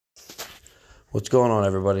What's going on,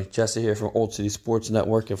 everybody? Jesse here from Old City Sports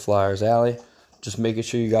Network and Flyers Alley. Just making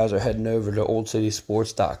sure you guys are heading over to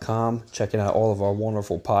oldcitysports.com, checking out all of our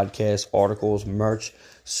wonderful podcasts, articles, merch,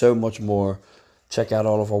 so much more. Check out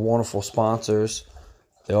all of our wonderful sponsors.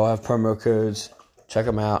 They all have promo codes. Check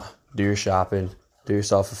them out. Do your shopping. Do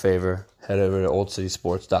yourself a favor. Head over to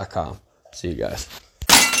oldcitysports.com. See you guys.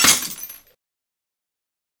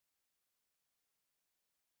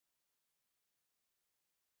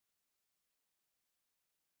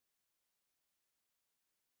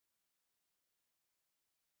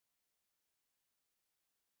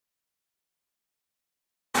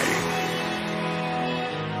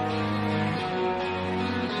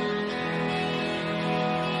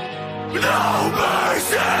 No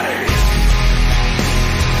mercy,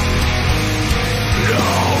 no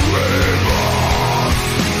remorse,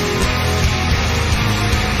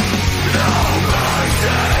 no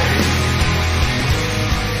mercy,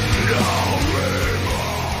 no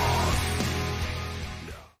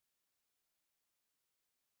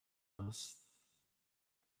remorse.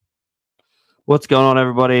 What's going on,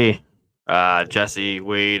 everybody? Jesse,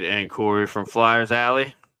 Wade, and Corey from Flyers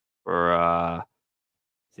Alley for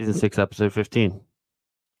season 6, episode 15.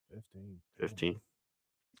 15.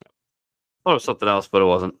 Thought it was something else, but it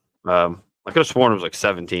wasn't. I could have sworn it was like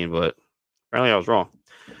 17, but apparently I was wrong.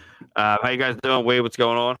 How you guys doing? Wade, what's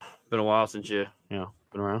going on? Been a while since you been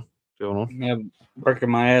around. What's going on? Yeah, working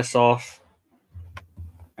my ass off.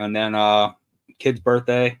 And then kid's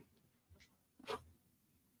birthday.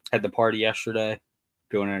 Had the party yesterday.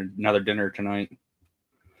 Doing another dinner tonight.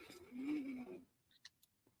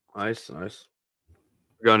 Nice.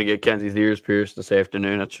 We're going to get Kenzie's ears pierced this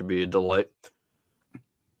afternoon. That should be a delight.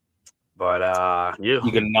 But You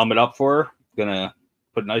gonna numb it up for her? Gonna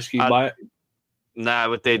put an ice cube by it? Nah,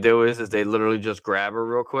 what they do is they literally just grab her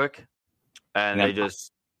real quick, and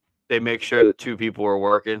they make sure that two people are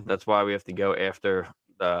working. That's why we have to go after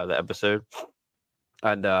the episode,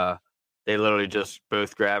 and they literally just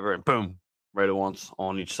both grab her and boom, right at once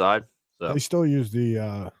on each side. So they still use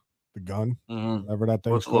the gun, whatever that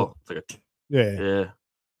thing is called. It's like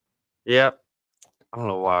Yeah. I don't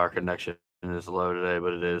know why our connection is low today,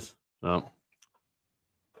 but it is. So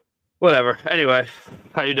whatever. Anyway,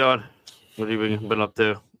 how you doing? What have you been up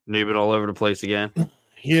to? You've been all over the place again.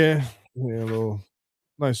 Yeah,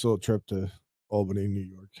 nice little trip to Albany, New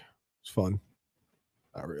York. It's fun.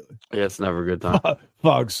 Not really. Yeah, it's never a good time.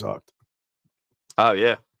 Fog sucked. Oh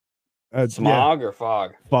yeah. Smog or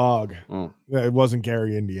fog? Fog. Mm. Yeah, it wasn't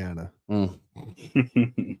Gary, Indiana.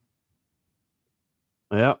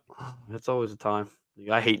 Yeah, it's always a time.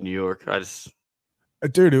 I hate New York.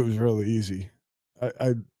 Dude, it was really easy.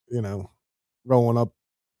 I rolling up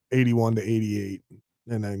 81 to 88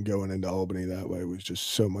 and then going into Albany that way was just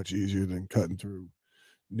so much easier than cutting through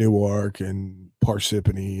Newark and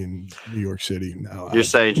Parsippany and New York City. Now you're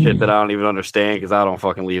saying shit that I don't even understand because I don't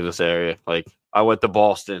fucking leave this area. Like I went to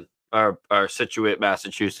Boston or Situate,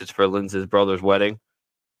 Massachusetts for Lindsay's brother's wedding.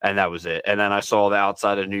 And that was it. And then I saw the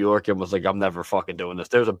outside of New York and was like, I'm never fucking doing this.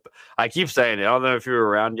 I keep saying it. I don't know if you were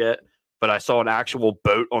around yet, but I saw an actual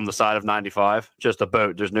boat on the side of 95. Just a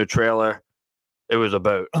boat. There's no trailer. It was a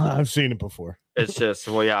boat. I've seen it before. It's just,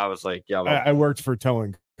 I was like, yeah. I worked for a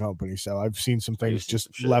towing company, so I've seen some things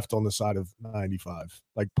just left on the side of 95,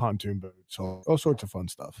 like pontoon boats, all sorts of fun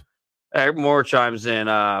stuff. Eric Moore chimes in.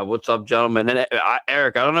 What's up, gentlemen? And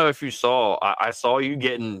Eric, I don't know if you saw. I saw you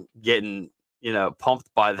getting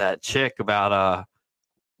pumped by that chick about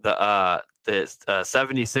the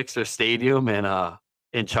 76er stadium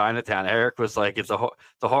in Chinatown. Eric was like, it's a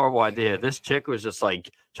horrible idea. This chick was just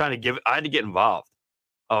like trying to give it. I had to get involved.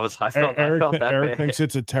 I felt that Eric bad. thinks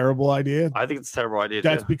it's a terrible idea. I think it's a terrible idea.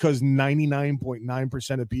 That's too. because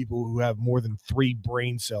 99.9% of people who have more than 3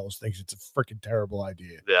 brain cells thinks it's a freaking terrible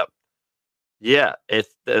idea. Yep. Yeah,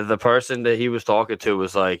 it's the person that he was talking to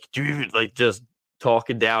was like, do you even like just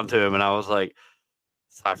talking down to him, and I was like,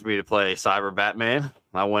 it's time for me to play Cyber Batman.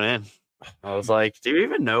 I went in. I was like, do you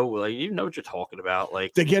even know? Like, you know what you're talking about?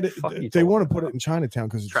 Like, they get it. They want to put it in Chinatown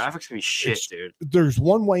because traffic's gonna be shit, dude. There's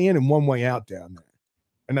one way in and one way out down there,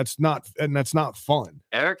 and that's not fun.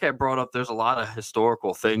 Eric had brought up there's a lot of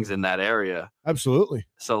historical things in that area. Absolutely.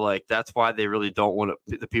 So like that's why they really don't want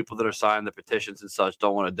to. The people that are signing the petitions and such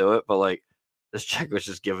don't want to do it. But like this chick was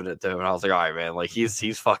just giving it to him, and I was like, all right, man. Like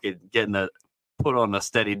he's fucking getting put on a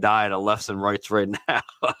steady diet of lefts and rights right now.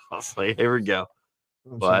 I was like, here we go.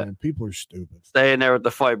 But people are stupid. Stay in there with the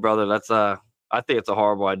fight, brother. That's I think it's a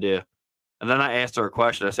horrible idea. And then I asked her a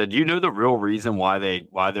question. I said, "Do you know the real reason why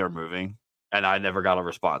they're moving?" And I never got a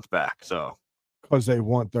response back. So because they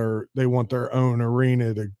want their own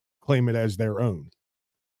arena to claim it as their own.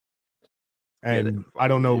 And I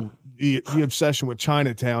don't know, the obsession with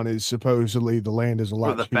Chinatown is supposedly the land is a For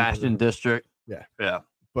lot the cheaper, fashion district.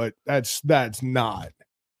 but that's not.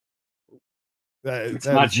 It's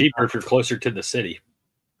That not is cheaper if you're closer to the city.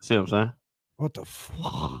 See what I'm saying? What the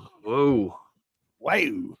fuck? Whoa. Wow. What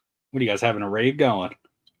are you guys having a rave going?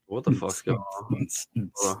 What the fuck's going on?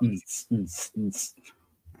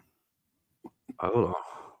 Hold on.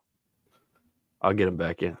 I'll get him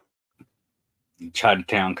back in.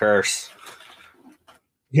 Chinatown curse.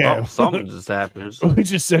 Yeah. Oh, something just happened. We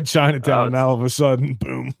just said Chinatown, and it's- all of a sudden,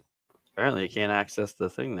 boom. Apparently, you can't access the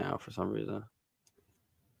thing now for some reason.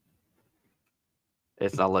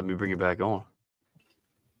 It's not letting me bring it back on.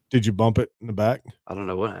 Did you bump it in the back? I don't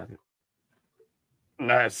know what happened.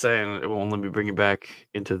 No, it's saying it won't let me bring it back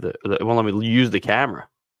into it won't let me use the camera.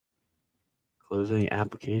 Closing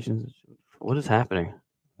applications. What is happening?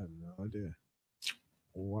 I have no idea.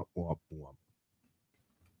 Wop, wop, wop.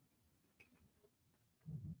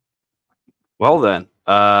 Well then,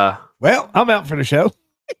 Well, I'm out for the show.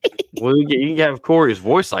 well, you can have Corey's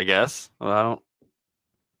voice, I guess. Well, I don't.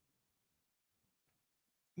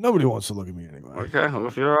 Nobody wants to look at me anyway. Okay, well,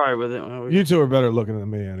 if you're all right with it, well, You two are better looking than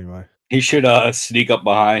me anyway. He should sneak up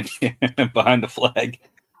behind behind the flag.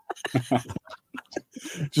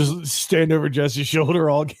 Just stand over Jesse's shoulder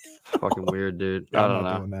all. fucking weird, dude. I I'm don't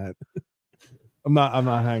not know. doing that. I'm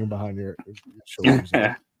not hanging behind your shoulders.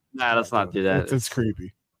 Nah, let's not do that. It's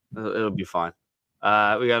creepy. It'll be fine. We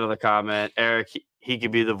got another comment. Eric, he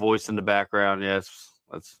could be the voice in the background. Yes,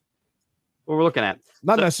 that's what we're looking at.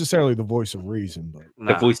 Not So- necessarily the voice of reason, but The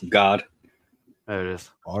Nah, voice of God. there it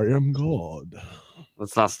is. I am God.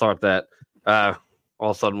 Let's not start that. All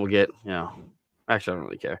of a sudden we'll get, actually I don't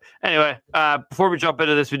really care. Anyway, before we jump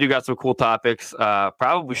into this, we do got some cool topics.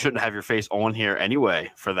 Probably shouldn't have your face on here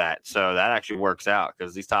anyway for that. So that actually works out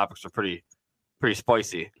because these topics are pretty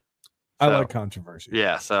spicy. I So, like controversy.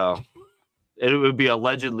 yeah, so it would be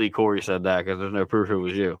allegedly Corey said that because there's no proof it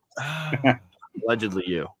was you. Allegedly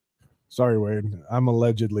you. Sorry, Wade. I'm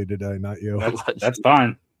allegedly today, not you. That's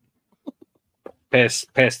fine. Pass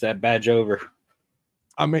that badge over.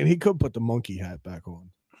 I mean, he could put the monkey hat back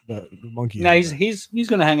on. The monkey. No, hat he's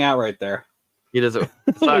gonna hang out right there. He doesn't.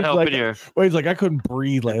 It's not He's helping like- your. Wade's like, I couldn't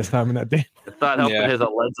breathe last time in that day. It's not helping Yeah. his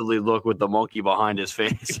allegedly look with the monkey behind his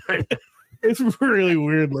face. It's really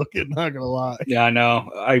weird looking. Not gonna lie. Yeah, I know.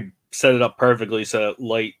 I set it up perfectly so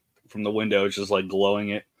light from the window is just like glowing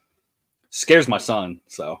it. Scares my son,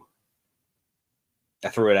 so I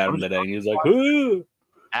threw it at him today, and he was like, "Ooh."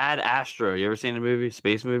 Ad Astra. You ever seen the movie?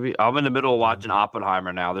 Space movie? I'm in the middle of watching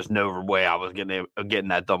Oppenheimer now. There's no way I was getting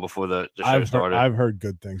that done before the show started. I've heard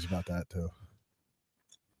good things about that too.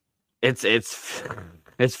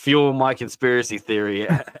 It's fueling my conspiracy theory,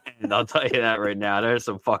 and I'll tell you that right now. There's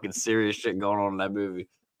some fucking serious shit going on in that movie.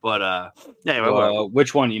 But anyway, whatever.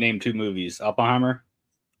 Which one? You named two movies. Oppenheimer.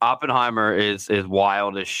 Oppenheimer is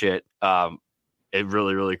wild as shit. It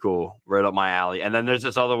really cool, right up my alley. And then there's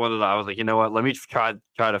this other one that I was like, you know what? Let me try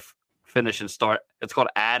to finish and start. It's called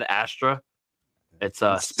Ad Astra. It's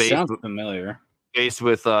space Sounds familiar.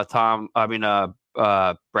 with Brad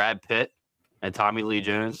Pitt and Tommy Lee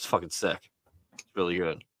Jones. It's fucking sick. It's really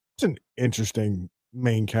good. It's an interesting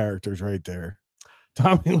main characters right there.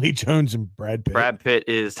 Tommy Lee Jones and Brad Pitt. Brad Pitt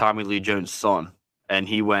is Tommy Lee Jones' son, and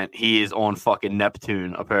he is on fucking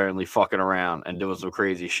Neptune apparently, fucking around and doing some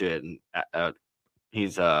crazy shit. And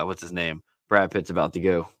he's what's his name? Brad Pitt's about to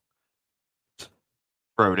go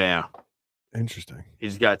throw down. Interesting. He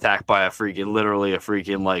just got attacked by literally a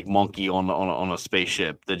freaking like monkey on a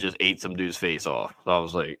spaceship that just ate some dude's face off. So I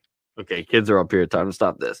was like, okay, kids are up here. Time to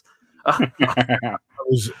stop this.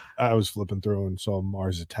 I was flipping through and saw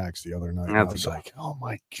Mars Attacks the other night. And I was like, oh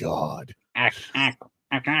my god, It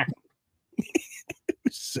it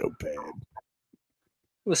was so bad.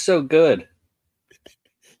 was so good.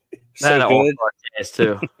 That So all good. podcast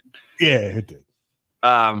too. Yeah, it did.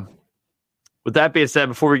 With that being said,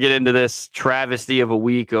 before we get into this travesty of a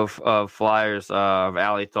week of Flyers of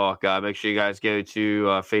Alley Talk, make sure you guys go to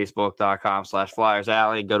facebook.com/Flyers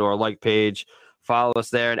Alley. Go to our like page, follow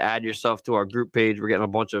us there, and add yourself to our group page. We're getting a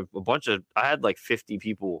bunch of. I had like 50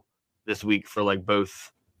 people this week for like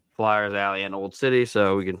both Flyers Alley and Old City,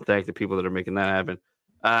 so we can thank the people that are making that happen.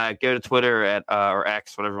 Go to Twitter at or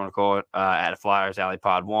X, whatever you want to call it, at Flyers Alley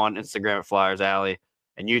Pod 1, Instagram at Flyers Alley,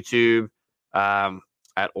 and YouTube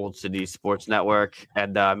at Old City Sports Network.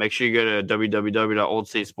 And make sure you go to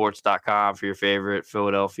www.oldcitysports.com for your favorite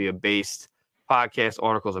Philadelphia-based podcast,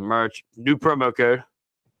 articles, and merch. New promo code.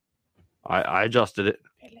 I adjusted it.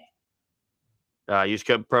 Use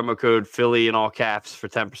promo code Philly in all caps for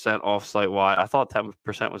 10% off site wide. I thought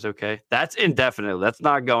 10% was okay. That's indefinite. That's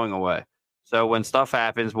not going away. So when stuff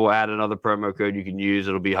happens, we'll add another promo code you can use.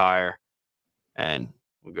 It'll be higher, and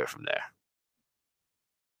we'll go from there.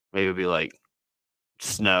 Maybe it'll be like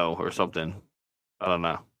snow or something. I don't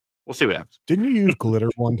know. We'll see what happens. Didn't you use glitter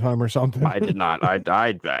one time or something? I did not.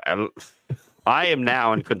 I am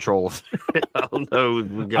now in control. I don't know.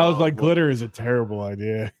 I was like, glitter is a terrible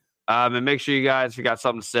idea. And make sure you guys, if you got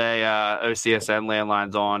something to say, OCSN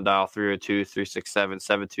landline's on, dial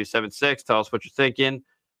 302-367-7276. Tell us what you're thinking.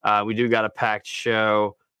 We do got a packed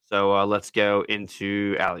show, so let's go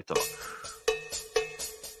into Alley Talk.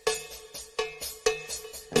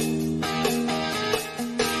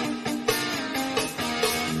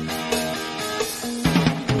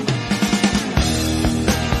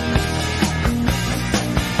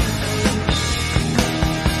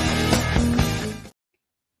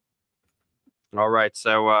 All right,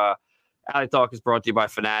 so Alley Talk is brought to you by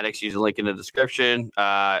Fanatics. Use the link in the description.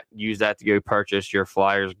 Use that to go purchase your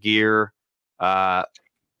Flyers gear. I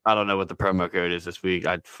don't know what the promo code is this week.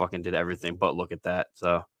 I fucking did everything but look at that.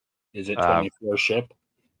 So Is it 24 ship?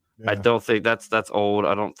 I don't think that's old.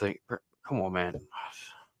 I don't think. Come on, man.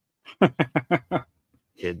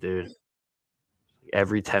 Kid, dude.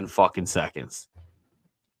 Every 10 fucking seconds.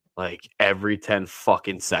 Like every 10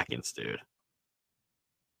 fucking seconds, dude.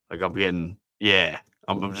 Like I'm getting. Yeah,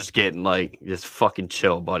 I'm just getting like, just fucking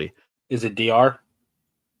chill, buddy. Is it DR?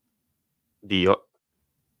 No.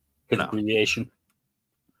 Abbreviation?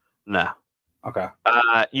 No. Okay.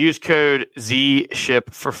 Use code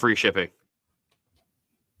ZSHIP for free shipping.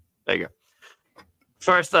 There you go.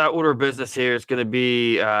 First order of business here is going to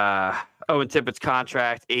be Owen Tippett's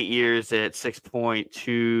contract, 8 years at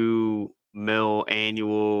 $6.2 million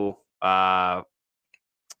annual,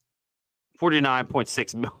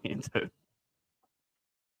 $49.6 million. Dude.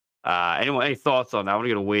 Any thoughts on that? I want to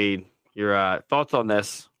get a Wade. Your thoughts on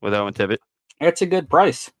this with Owen Tippett? That's a good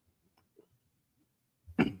price.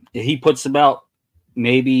 He puts about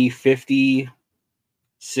maybe 50,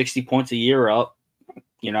 60 points a year up.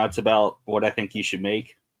 You know, it's about what I think you should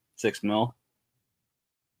make, $6 million.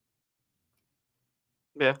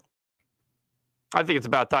 Yeah. I think it's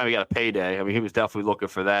about time he got a payday. I mean, he was definitely looking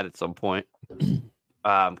for that at some point.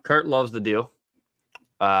 Kurt loves the deal.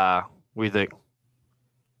 What do you think?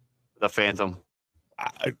 The Phantom.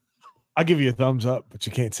 I give you a thumbs up, but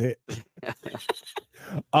you can't say it.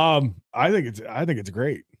 I think it's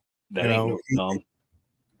great. That ain't no thumb.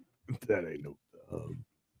 That ain't no thumb.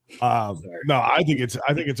 No, I think it's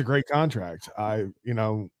a great contract. I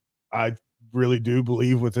really do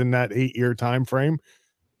believe within that 8-year time frame,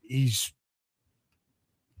 he's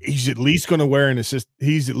at least going to wear an assist.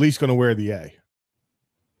 He's at least going to wear the A.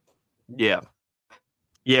 Yeah.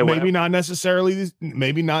 Yeah. Maybe not necessarily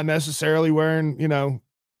wearing, the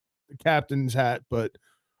captain's hat, but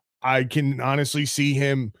I can honestly see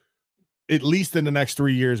him at least in the next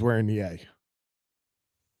 3 years wearing the A.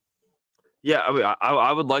 Yeah, I mean,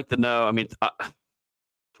 I would like to know. I mean,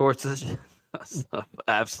 Torts is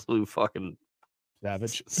absolute fucking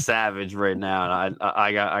savage right now, and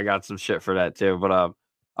I got some shit for that too. But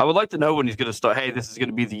I would like to know when he's going to start. Hey, this is going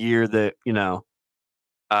to be the year that we're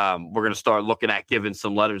going to start looking at giving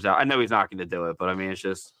some letters out. I know he's not going to do it, but I mean, it's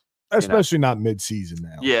just especially not mid-season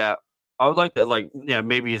now. Yeah, I would like that.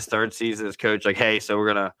 Maybe his third season as coach. Like, hey, so we're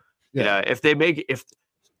gonna, if they make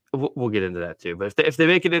we'll get into that too. But if they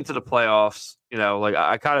make it into the playoffs,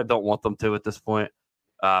 I kind of don't want them to at this point.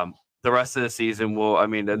 The rest of the season will. I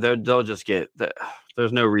mean, they'll just get.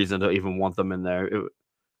 There's no reason to even want them in there.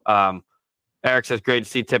 Eric says, great to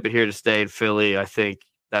see Tippett here to stay in Philly. I think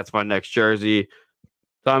that's my next jersey.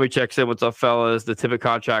 Tommy checks in. What's up, fellas? The Tippett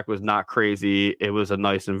contract was not crazy. It was a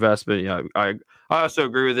nice investment. Yeah, I also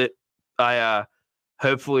agree with it.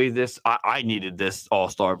 Hopefully I needed this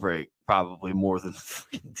All-Star break probably more than the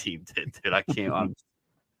fucking team did, dude. I can't.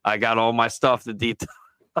 I got all my stuff to detox.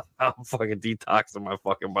 I'm fucking detoxing my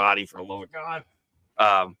fucking body for a little God.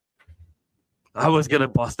 I was gonna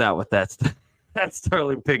bust out with that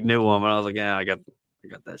Sterling Pig new one, and I was like, yeah, I got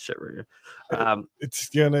that shit right here.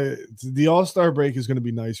 The All-Star break is gonna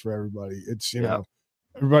be nice for everybody. It's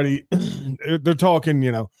everybody they're talking,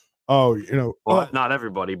 not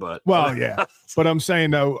everybody, but yeah. But I'm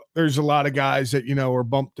saying though, there's a lot of guys that are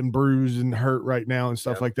bumped and bruised and hurt right now and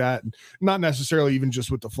stuff like that, and not necessarily even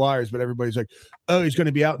just with the Flyers, but everybody's like, oh, he's going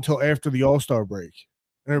to be out until after the All-Star break,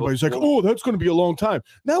 and everybody's like, oh, that's going to be a long time.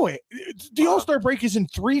 No, the All-Star break is in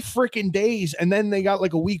 3 freaking days, and then they got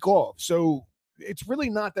like a week off, so it's really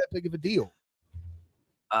not that big of a deal.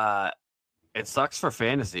 It sucks for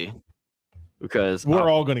fantasy. Because we're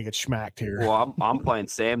all going to get smacked here. Well, I'm playing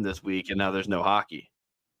Sam this week, and now there's no hockey.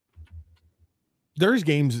 There's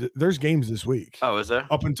games this week. Oh, is there?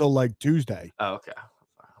 Up until like Tuesday. Oh, okay.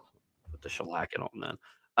 Put the shellacking on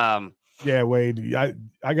then. Yeah, Wade.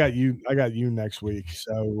 I got you next week.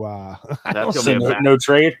 So That's So gonna be a no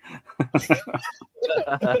trade.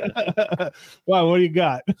 Wow, what do you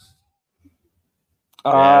got?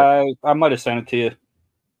 I might have sent it to you,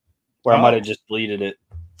 or I might Oh. have just deleted it.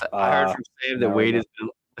 I heard from Sam that no, Wade no. has been.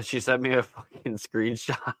 She sent me a fucking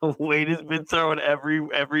screenshot. Wade has been throwing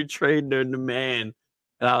every trade known to man,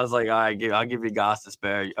 and I was like, all right, I'll give you Goss to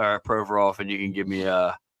spare or Provorov, and you can give me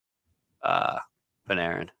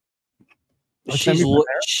Panarin.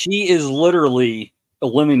 She is literally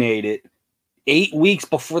eliminated 8 weeks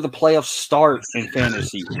before the playoffs start in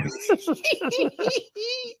fantasy.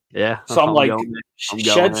 Yeah, So I'm like, going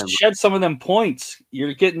in. shed some of them points.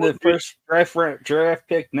 You're getting the first draft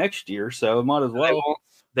pick next year, so might as well.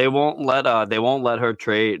 They won't let her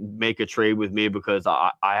make a trade with me because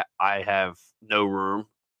I have no room.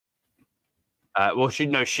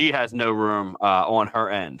 She has no room on her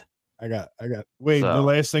end. I got. Wait, the So-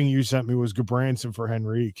 last thing you sent me was Gabranson for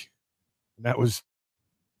Henrique. That was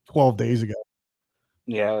 12 days ago.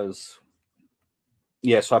 Yeah, it was.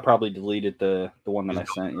 Yeah, so I probably deleted the one that I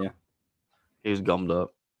sent you. He was gummed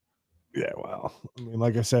up. Yeah, well, I mean,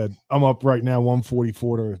 like I said, I'm up right now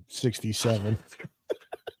 144 to 67.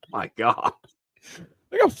 My God,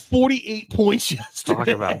 I got 48 points yesterday. talk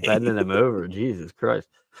about bending him over. Jesus Christ.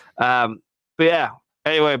 But yeah.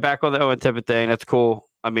 Anyway, back on the Owen Tippett thing. That's cool.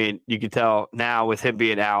 I mean, you can tell now with him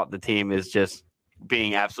being out, the team is just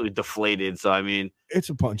being absolutely deflated. So I mean, It's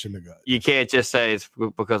a punch in the gut. you can't just say it's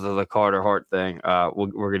because of the Carter Hart thing.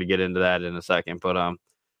 We're gonna get into that in a second, but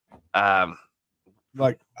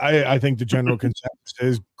Like I think the general consensus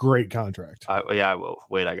is great contract. I will.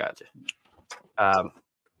 Wait, I got you.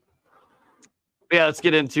 Yeah, let's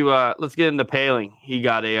get into Paling. He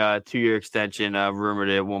got a 2-year extension, rumored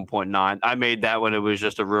at 1.9. I made that when it was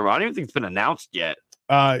just a rumor. I don't even think it's been announced yet.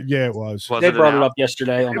 Yeah, it was. Was They it brought it announced? up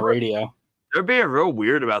yesterday on the radio. They're being real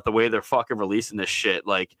weird about the way they're fucking releasing this shit.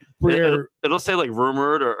 Like it'll say like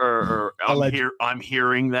rumored or I'm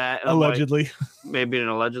hearing that. And I'm like, Allegedly. maybe an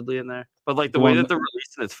allegedly in there. But like the Well, way that they're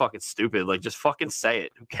releasing it's fucking stupid. Like just fucking say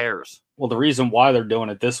it. Who cares? Well, the reason why they're doing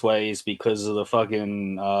it this way is because of the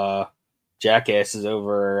fucking jackasses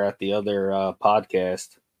over at the other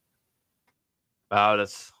podcast. Oh,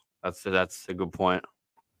 that's a good point.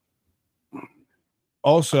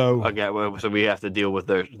 Also, Okay, well, so we have to deal with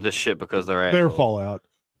this shit because they're their assholes.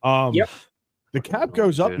 fallout. Yep. The cap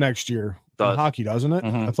goes up Dude. next year Does. in hockey, doesn't it?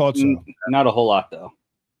 Mhm. I thought so. Not a whole lot though.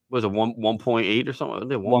 Was it 1.8 or something?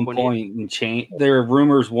 Was it 1 1.8? point and change. There are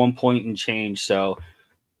rumors 1 point and change. So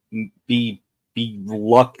be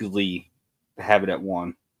luckily to have it at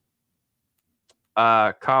 1.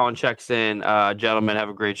 Colin checks in. Gentlemen, have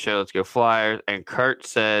a great show. Let's go Flyers. And Kurt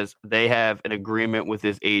says they have an agreement with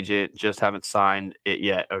his agent, just haven't signed it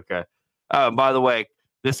yet. Okay. By the way,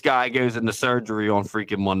 this guy goes into surgery on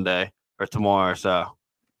freaking Monday or tomorrow. So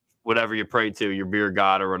whatever you pray to, your beer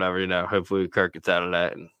god or whatever, hopefully Kurt gets out of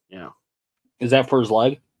that. And, Is that for his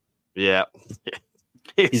leg? yeah.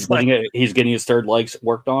 He's getting his third legs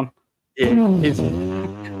worked on.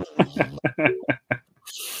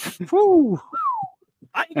 Woo.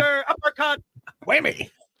 Uppercut. Whammy.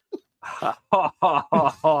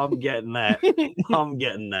 I'm getting that. I'm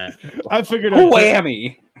getting that. I figured out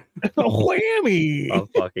Whammy! whammy. I'm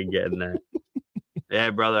fucking getting that. Yeah,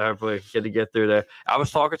 brother. Hopefully, get to get through there. I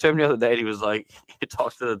was talking to him the other day, and he was like, he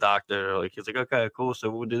talks to the doctor. He's like, okay, cool. So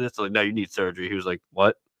we'll do this. I'm like, no, you need surgery. He was like,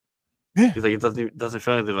 what? Yeah. He's like, it doesn't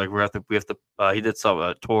feel anything. Like we have to. He did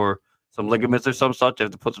tore some ligaments or some such. They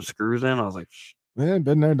have to put some screws in. I was like, Yeah,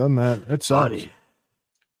 been there, done that. It sucks. buddy,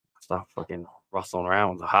 stop fucking rustling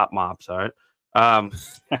around with the hot mops. All right.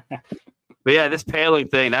 But yeah, this Paling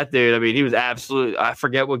thing, that dude, I mean, he was absolutely, I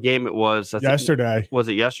forget what game it was. I think- Yesterday. was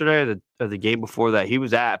it yesterday or the game before that? He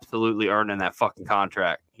was absolutely earning that fucking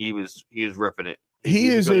contract. He was ripping it. He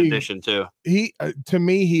He's is a good a addition too. he to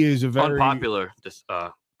me he is a very Unpopular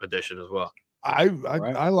addition as well. I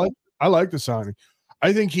like the signing.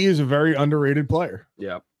 I think he is a very underrated player.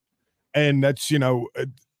 Yeah. And that's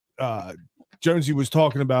Jonesy was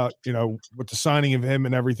talking about, with the signing of him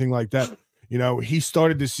and everything like that. He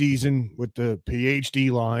started the season with the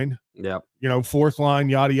PhD line, Yeah. fourth line,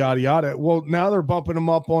 yada yada yada. Well, now they're bumping him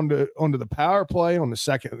up onto the power play on the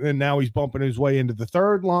second, and now he's bumping his way into the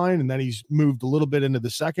third line, and then he's moved a little bit into the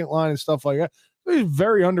second line and stuff like that. He's a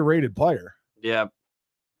very underrated player. Yeah.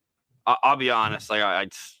 I'll be honest.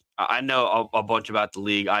 Like I know a bunch about the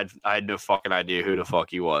league. I had no fucking idea who the fuck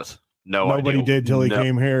he was. Nobody idea. did till he No,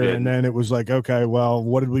 came here, didn't. and then it was like, okay, well,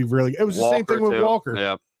 what did we really? It was the same thing with too. Walker.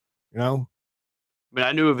 Yeah. mean,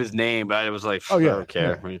 I knew of his name, but I was like, Oh, yeah, I don't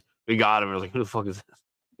care. yeah. We got him. I was like, who the fuck is this?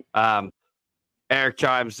 Eric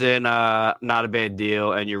chimes in, not a bad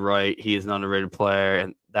deal. And you're right. He is an underrated player,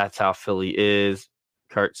 and that's how Philly is.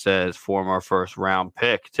 Kurt says, former first round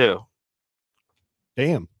pick, too.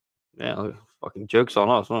 Damn. Yeah, look, fucking jokes on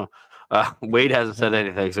us. Huh? Wade hasn't said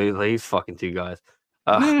anything, so he's fucking two guys.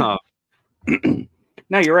 No,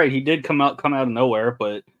 you're right. He did come out of nowhere,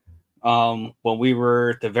 but when we were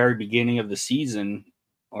at the very beginning of the season,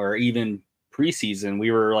 or even preseason,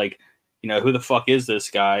 we were like, who the fuck is this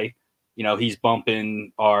guy? He's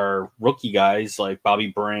bumping our rookie guys like Bobby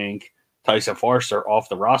Brink, Tyson Forster off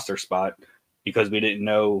the roster spot because we didn't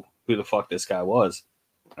know who the fuck this guy was.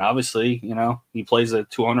 And obviously, he plays a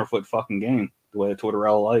 200-foot fucking game the way that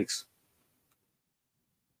Tortorella likes.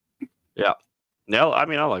 Yeah. No, I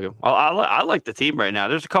mean, I like him. I like the team right now.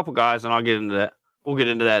 There's a couple guys, and I'll get into that. We'll get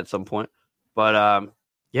into that at some point. But,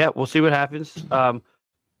 yeah, we'll see what happens. Good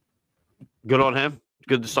on him.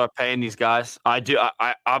 Good to start paying these guys. I'll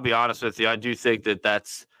be honest with you. I do think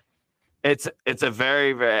it's a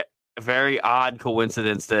very, very, very odd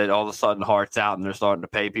coincidence that all of a sudden Hart's out and they're starting to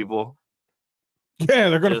pay people. Yeah,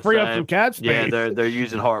 they're going to free up some cap space. Yeah, they're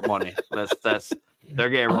using Hart money. That's they're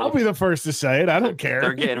getting. I'll be the first to say it. I don't care.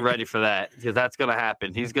 They're getting ready for that because that's going to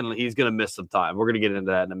happen. He's gonna miss some time. We're gonna get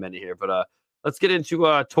into that in a minute here, but let's get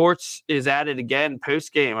into Torts is at it again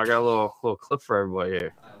post game. I got a little clip for everybody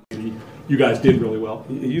here. You guys did really well.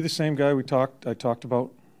 Are you the same guy I talked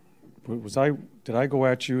about? Did I go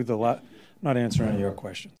at you I'm not answering any of your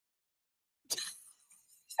questions.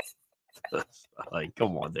 Like,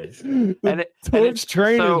 come on, dude. Torch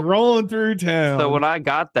train is rolling through town. So when I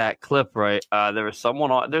got that clip, right, there was someone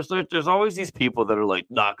on. There's always these people that are like,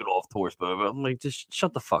 knock it off, Torch, but I'm like, just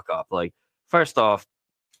shut the fuck up. Like, first off,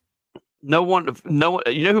 no one.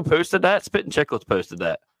 You know who posted that? Spit and Chicklets posted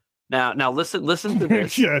that. Now listen to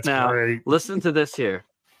this. Yeah, that's great. Listen to this here.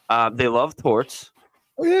 They love Torts.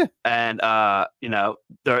 Oh yeah, and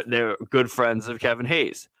they're good friends of Kevin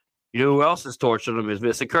Hayes. You know who else is torturing them is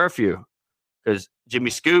missing curfew because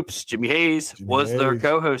Jimmy Hayes was their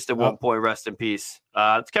co-host at one point. Rest in peace.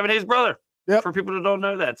 It's Kevin Hayes' brother. Yep. For people that don't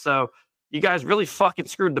know that, so you guys really fucking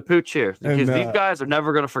screwed the pooch here because these guys are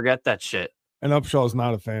never gonna forget that shit. And Upshaw's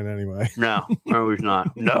not a fan anyway. No, he's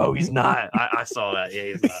not. No, he's not. I saw that. Yeah,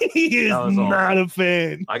 he's not. He is not a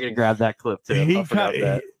fan. I gotta grab that clip too.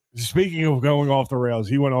 Speaking of going off the rails,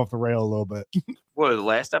 he went off the rail a little bit. What was the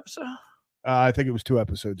last episode? I think it was 2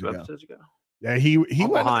 episodes ago. Yeah, he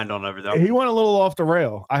went behind on everything. He went a little off the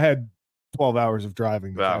rail. I had 12 hours of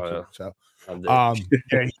driving. So yeah,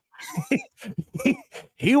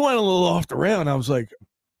 he went a little off the rail, and I was like,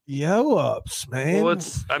 "Yo, ups, man." Well,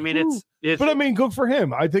 it's but I mean, good for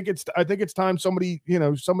him. I think it's time somebody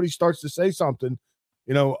starts to say something,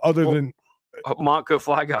 other than Montco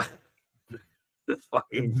Fly Guy.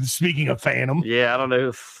 Speaking of Phantom, yeah, I don't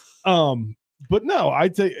know. But no, I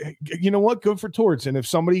think you know what, good for Torts, and if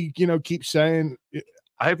somebody keeps saying,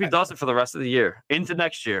 I hope he does it for the rest of the year into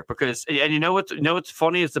next year because what's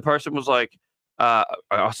funny is the person was like,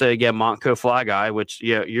 I'll say again, Montco Fly Guy, which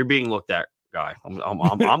you're being looked at, guy. I'm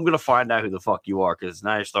gonna find out who the fuck you are because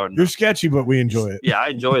now you're starting. You're sketchy, but we enjoy it. Yeah, I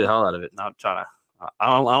enjoy the hell out of it. Not trying to.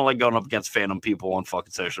 I don't like going up against Phantom people on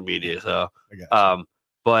fucking social media. So,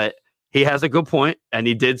 but he has a good point, and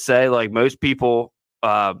he did say like most people,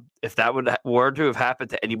 if that were to have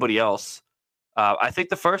happened to anybody else, I think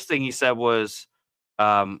the first thing he said was,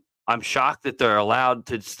 "I'm shocked that they're allowed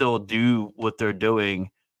to still do what they're doing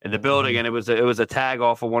in the building." And it was a tag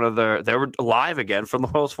off of one of they were live again from the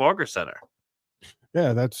Wells Fargo Center.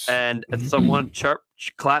 Yeah, and someone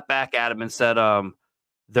clapped back at him and said,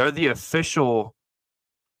 "They're the official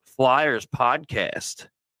Flyers podcast,"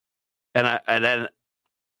 and then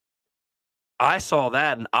I saw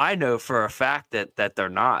that, and I know for a fact that they're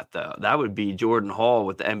not, though. That would be Jordan Hall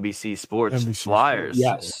with the NBC Sports Flyers.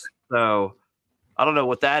 Yes. So I don't know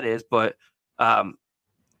what that is, but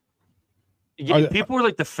people were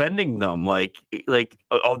like defending them, like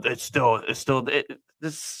oh, it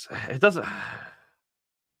doesn't.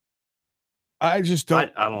 I just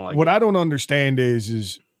don't. I don't like. What I don't understand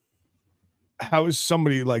is how is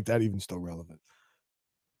somebody like that even still relevant?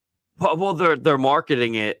 Well, they're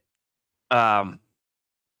marketing it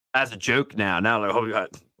as a joke now. Now they're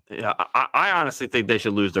I honestly think they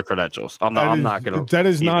should lose their credentials. I'm not gonna. That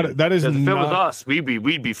is not. If it was us, we'd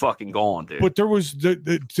be fucking gone, dude. But there was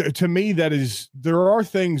to me there are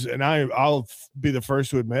things, and I'll be the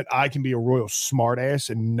first to admit I can be a royal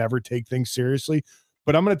smartass and never take things seriously.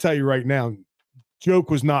 But I'm going to tell you right now, joke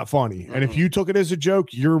was not funny, and if you took it as a joke,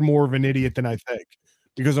 you're more of an idiot than I think.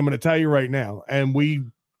 Because I'm going to tell you right now, and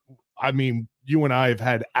I mean, you and I have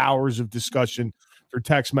had hours of discussion through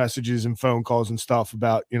text messages and phone calls and stuff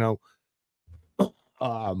about,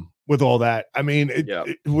 with all that. I mean,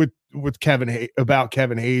 with Kevin about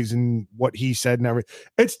Kevin Hayes and what he said and everything.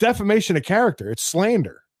 It's defamation of character. It's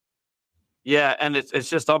slander. Yeah, and it's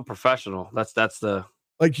just unprofessional. That's the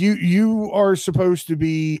like you are supposed to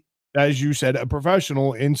be, as you said, a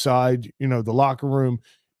professional inside, the locker room,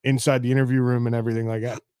 inside the interview room and everything like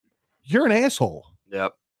that. You're an asshole.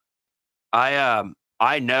 Yep.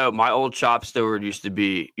 I know my old shop steward used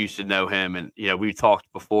to know him, and we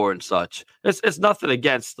talked before and such. It's nothing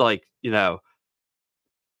against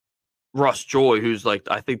Russ Joy, who's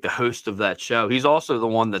I think the host of that show. He's also the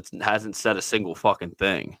one that hasn't said a single fucking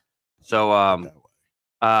thing. So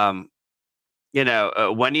when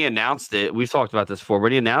he announced it, we've talked about this before.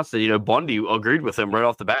 When he announced it, Bundy agreed with him right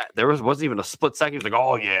off the bat. There wasn't even a split second. He's like,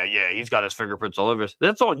 "Oh yeah, he's got his fingerprints all over us."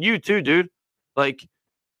 That's on you too, dude.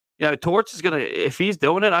 Torch is gonna, if he's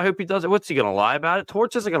doing it, I hope he does it. What's he gonna lie about it?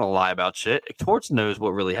 Torch isn't gonna lie about shit. Torch knows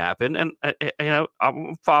what really happened, and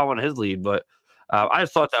I'm following his lead. But I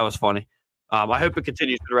just thought that was funny. I hope it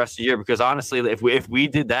continues for the rest of the year because honestly, if we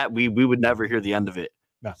did that, we would never hear the end of it.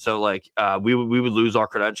 No. So we would lose our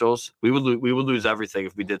credentials. We would lose everything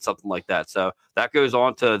if we did something like that. So that goes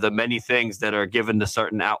on to the many things that are given to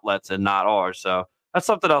certain outlets and not ours. So that's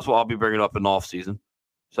something else I'll be bringing up in the off season.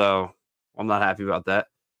 So I'm not happy about that.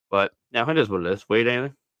 But now it is what it is. Wait,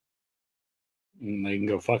 anything? They can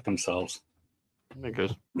go fuck themselves. It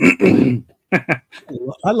goes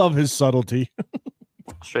I love his subtlety.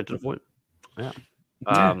 straight to the point. Yeah.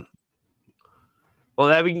 Well,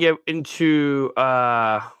 then we can get into.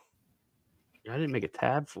 I didn't make a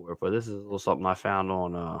tab for it, but this is a little something I found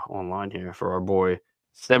on online here for our boy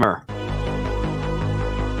Simmer.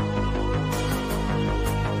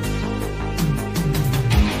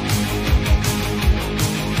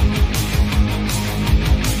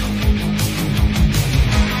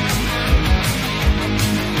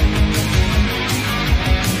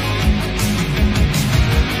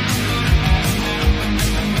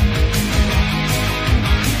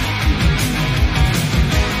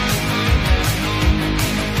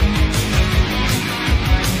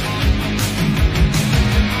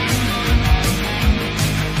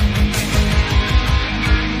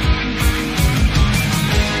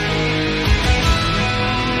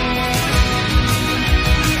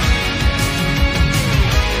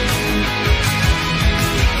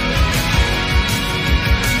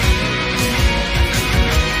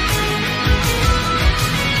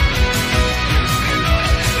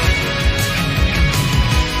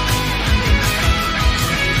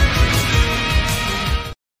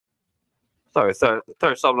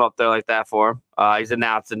 Throw something up there like that for him. He's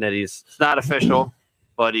announcing that it's not official,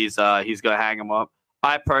 but he's going to hang him up.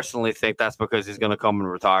 I personally think that's because he's going to come and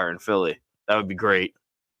retire in Philly. That would be great.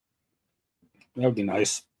 That would be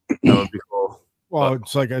nice. That would be cool. Well,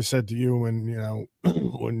 it's like I said to you when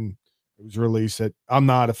when it was released that I'm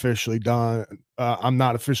not officially done. I'm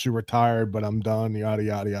not officially retired, but I'm done. Yada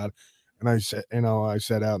yada yada. And I said, I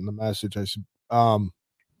said out in the message, I said,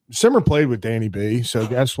 Simmer played with Danny B. So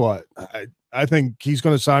guess what? I think he's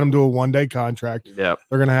going to sign him to a 1-day contract. Yeah,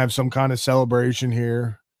 they're going to have some kind of celebration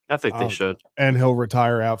here. I think they should, and he'll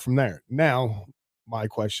retire out from there. Now, my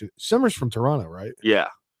question: Simmer's from Toronto, right? Yeah,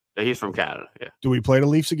 he's from Canada. Yeah. Do we play the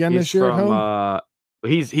Leafs again this year at home?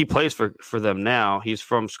 He plays for them now. He's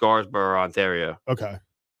from Scarborough, Ontario. Okay.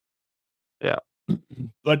 Yeah.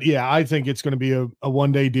 But yeah, I think it's going to be a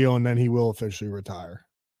 1-day deal, and then he will officially retire.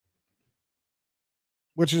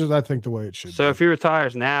 Which is, I think, the way it should. So if he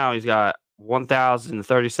retires now, he's got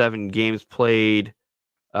 1,037 games played,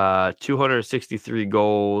 263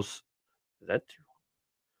 goals. Is that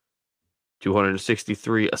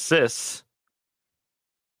 263 assists,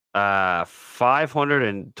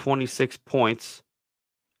 526 points,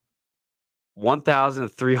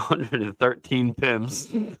 1,313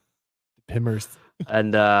 PIMs. Pimmers.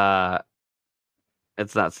 And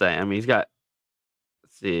it's not saying. I mean, he's got,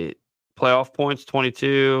 let's see, playoff points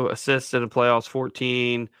 22, assists in the playoffs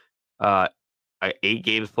 14, 8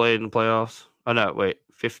 games played in the playoffs. Oh no, wait,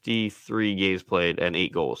 53 games played and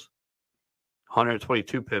 8 goals.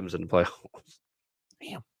 122 PIMs in the playoffs.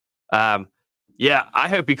 Damn. Yeah, I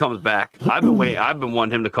hope he comes back. I've been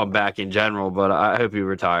wanting him to come back in general, but I hope he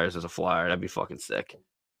retires as a Flyer. That'd be fucking sick.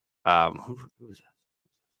 Who is that?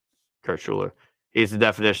 Kurt Schuler. He's the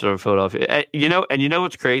definition of Philadelphia. And you know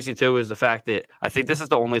what's crazy too is the fact that I think this is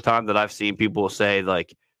the only time that I've seen people say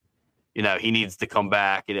he needs to come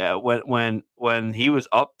back. When he was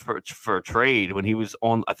up for trade, when he was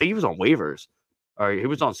on, I think he was on waivers, or he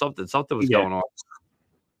was on something. Something was going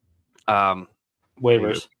on.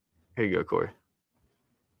 Waivers. Here you go, Corey.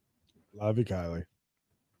 Love you, Kylie.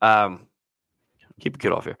 Keep a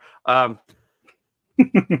kid off here.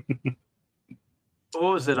 What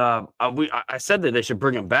was it? I said that they should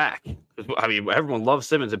bring him back. I mean, everyone loves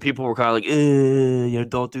Simmons, and people were kind of like,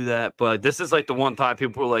 don't do that. But this is like the one time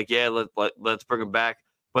people were like, yeah, let's bring him back.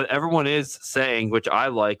 But everyone is saying, which I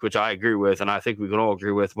like, which I agree with, and I think we can all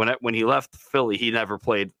agree with, when he left Philly, he never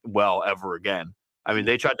played well ever again. I mean,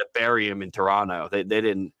 they tried to bury him in Toronto. He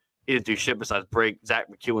didn't do shit besides break Zach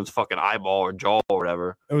McEwen's fucking eyeball or jaw or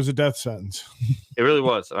whatever. It was a death sentence. It really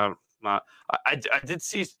was. I did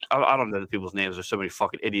see. I don't know the people's names. There's so many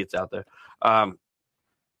fucking idiots out there.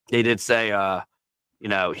 They did say,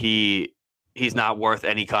 he's not worth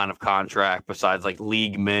any kind of contract besides like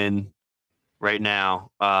league min right now.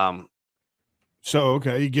 So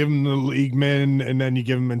okay, you give him the league min, and then you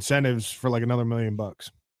give him incentives for like another $1 million.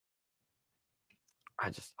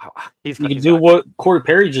 You can do what Corey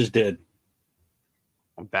Perry just did.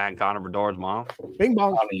 Bang Connor Bedard's mom. Bing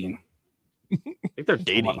bong. I mean, I think they're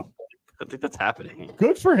dating. I think that's happening.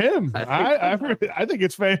 Good for him. I think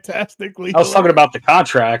it's fantastically. I was talking about the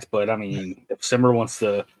contract, but I mean, if Simmer wants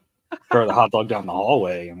to throw the hot dog down the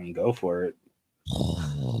hallway, I mean, go for it.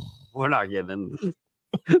 We're not getting.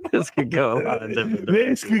 This could go a lot of different.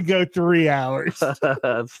 This could go 3 hours.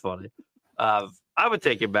 That's funny. I would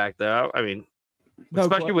take it back though. I mean,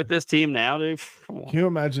 especially with this team now, dude. Can you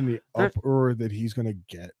imagine the uproar that he's going to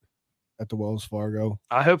get at the Wells Fargo?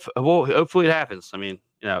 I hope. Well, hopefully it happens. I mean,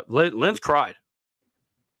 Lynn's cried.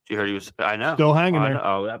 You heard he was. I know. Still hanging there.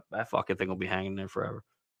 Oh, that fucking thing will be hanging there forever.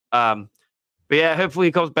 But yeah, hopefully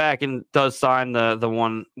he comes back and does sign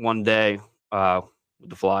the one day with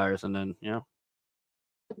the Flyers, and then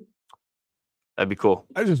that'd be cool.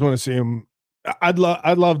 I just want to see him. I'd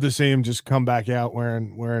love to see him just come back out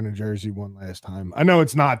wearing a jersey one last time. I know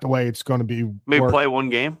it's not the way it's going to be. Maybe play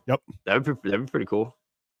one game. Yep, that'd be pretty cool.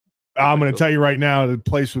 I'm going to tell you right now, the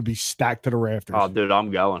place would be stacked to the rafters. Oh, dude,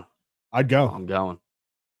 I'm going. I'd go. I'm going.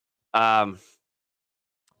 But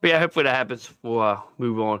yeah, hopefully that happens. We'll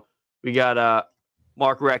move on. We got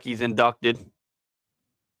Mark Recchi's inducted.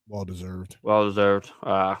 Well deserved.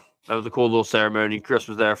 That was a cool little ceremony. Chris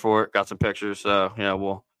was there for it. Got some pictures. So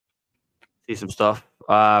we'll see some stuff.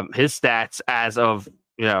 His stats as of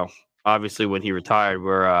obviously when he retired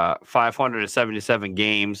were 577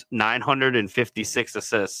 games, 956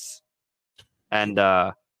 assists, and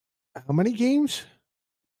how many games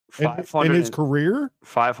in his career?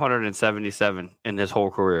 577 in his whole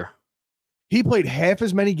career. He played half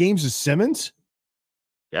as many games as Simmons.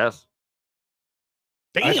 Yes.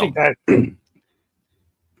 Damn. I think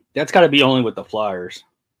that's got to be only with the Flyers.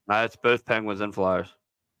 It's both Penguins and Flyers.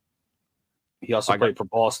 He also played for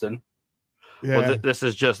Boston. Yeah. Well, this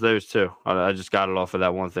is just those two. I just got it off of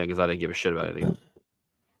that one thing because I didn't give a shit about anything.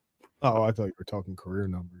 Oh, I thought you were talking career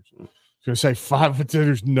numbers. I was going to say 5, but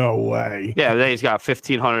there's no way. Yeah, then he's got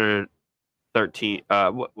 1,513.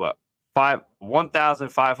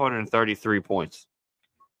 1,533 points.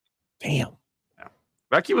 Damn.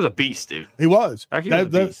 Recchi was a beast, dude. He was.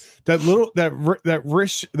 That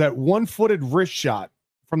that one-footed wrist shot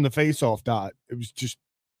from the face-off dot. It was just,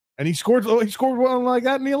 and he scored one like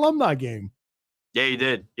that in the alumni game. Yeah, he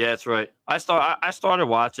did. Yeah, that's right. I started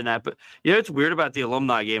watching that, but it's weird about the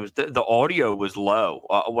alumni games. The audio was low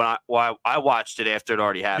when I watched it after it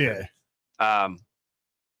already happened.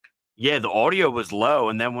 Yeah. The audio was low,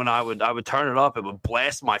 and then when I would turn it up, it would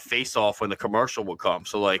blast my face off when the commercial would come.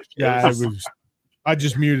 So like, it was. I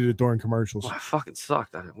just muted it during commercials. I fucking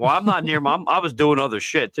sucked at it. Well, I'm not near I was doing other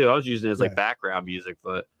shit too. I was using it as like background music,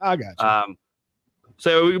 but I got you.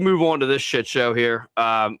 So we move on to this shit show here.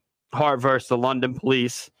 Hart versus the London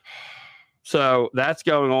Police. So that's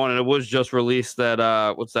going on, and it was just released that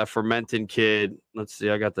what's that Fermenton kid? Let's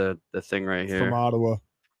see, I got the thing right here. From Ottawa.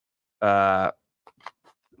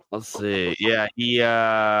 Let's see. Yeah, he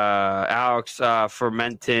Alex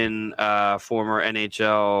Fermenton, former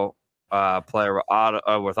NHL player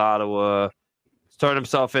with Ottawa, turned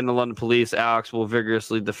himself in the London Police. Alex will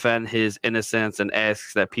vigorously defend his innocence and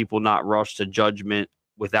asks that people not rush to judgment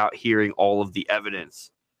without hearing all of the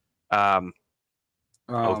evidence. Okay.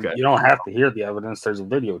 You don't have to hear the evidence. There's a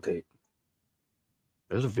videotape.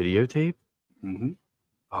 There's a videotape? Mm-hmm.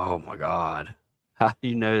 Oh, my God. How do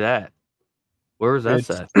you know that? Where was that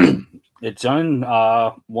set? It's on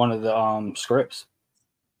one of the scripts.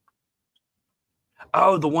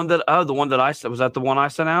 The one that I sent. Was that the one I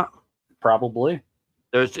sent out? Probably.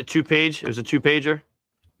 There's a 2-page. It was a 2-pager.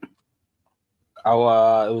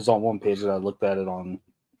 Oh, it was on one page that I looked at it on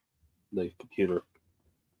the computer.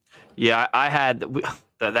 Yeah, I had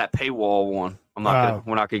that paywall one.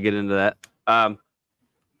 We're not gonna get into that.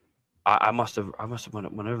 I must have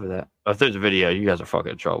went over that. If there's a video, you guys are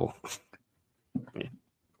fucking in trouble. Yeah.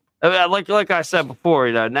 I mean, like I said before,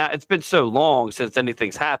 now it's been so long since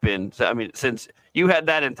anything's happened. So, I mean, since you had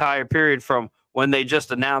that entire period from when they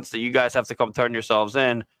just announced that you guys have to come turn yourselves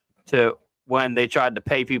in to when they tried to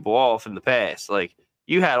pay people off in the past, like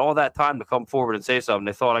you had all that time to come forward and say something.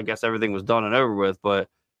 They thought, I guess, everything was done and over with, but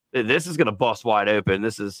this is going to bust wide open.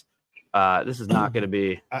 This is not going to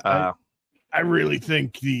be. I really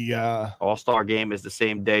think the All-Star game is the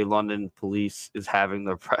same day London police is having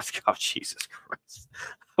their press conference. Jesus Christ.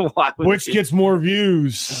 which gets more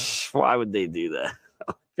views. Why would they do that?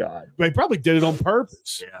 Oh, God. They probably did it on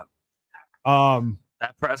purpose. Yeah. Um,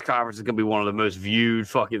 That press conference is going to be one of the most viewed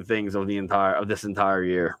fucking things of this entire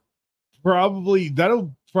year. Probably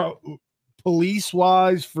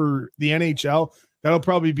police-wise for the NHL, that'll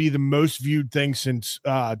probably be the most viewed thing since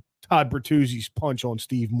Todd Bertuzzi's punch on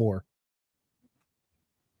Steve Moore.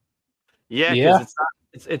 Yeah, because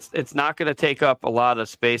it's not going to take up a lot of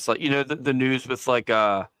space. Like, the news with like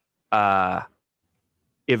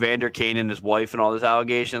Evander Kane and his wife and all those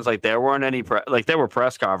allegations. Like, there weren't any there were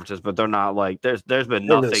press conferences, but they're not like there's been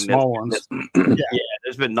nothing. Small ones.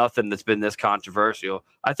 There's been nothing that's been this controversial.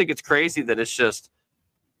 I think it's crazy that it's just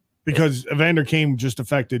because Evander Kane just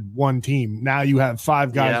affected one team. Now you have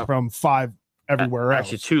 5 guys from 5 everywhere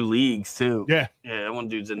else. Actually, 2 leagues too. Yeah. One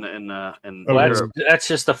dude's in Well, that's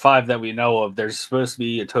just the 5 that we know of. There's supposed to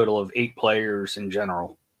be a total of 8 players in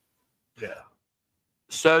general. Yeah.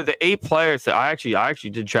 So the 8 players that I actually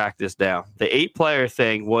did track this down. The 8-player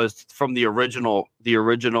thing was from the original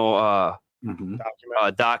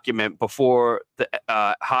document before the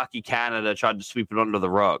Hockey Canada tried to sweep it under the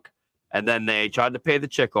rug, and then they tried to pay the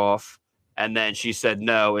chick off. And then she said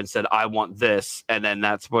no and said, I want this. And then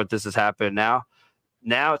that's what this has happened now.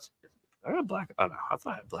 Now it's I got black. Oh no, I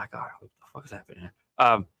thought I had black eye. What the fuck is happening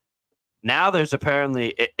here? Now there's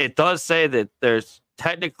apparently it does say that there's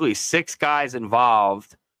technically 6 guys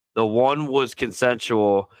involved. The one was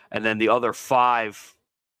consensual, and then the other 5,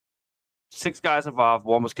 6 guys involved,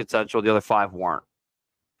 one was consensual, the other 5 weren't.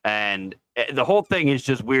 And the whole thing is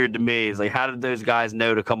just weird to me. Is like, how did those guys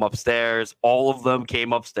know to come upstairs? All of them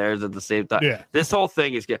came upstairs at the same time. Yeah. This whole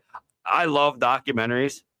thing is good. I love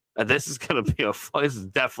documentaries, and this is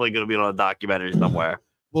definitely gonna be on a documentary somewhere.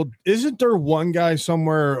 Well, isn't there one guy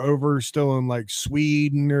somewhere over still in like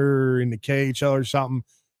Sweden or in the KHL or something?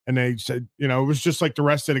 And they said, it was just like the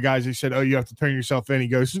rest of the guys. They said, "Oh, you have to turn yourself in." He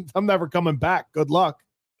goes, "I'm never coming back. Good luck."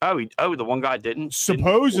 Oh, the one guy didn't.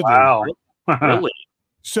 Supposedly. Wow. Really?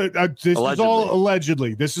 So this is all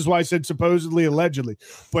allegedly. This is why I said supposedly, allegedly.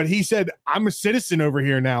 But he said, "I'm a citizen over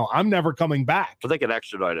here now. I'm never coming back." But they could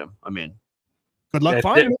extradite him. I mean, good luck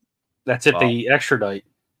finding him. That's if they extradite.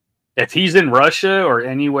 If he's in Russia or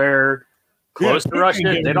anywhere close to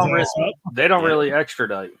Russia, they don't really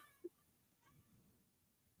extradite.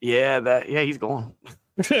 Yeah, he's gone.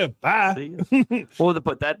 Bye. Well,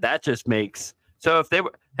 but that just makes so if they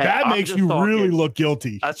were that makes you really look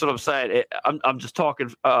guilty. That's what I'm saying. I'm just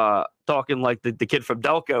talking like the kid from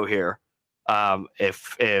Delco here.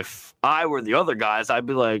 If I were the other guys, I'd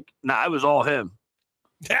be like, nah, it was all him.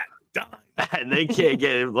 And they can't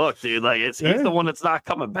get him. Look, dude, like he's the one that's not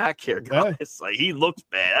coming back here, guys. Yeah. Like he looks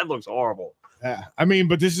bad. That looks horrible. Yeah, I mean,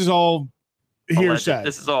 but this is all hearsay.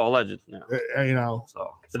 This is all alleged. No.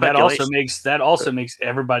 So that also makes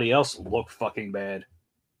everybody else look fucking bad.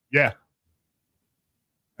 Yeah.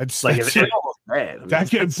 That's bad.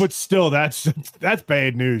 But still, that's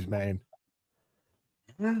bad news, man.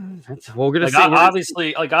 We're gonna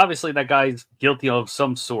see. Obviously, that guy's guilty of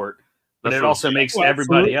some sort. But it also makes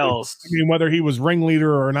everybody else. I mean, whether he was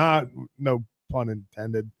ringleader or not, no pun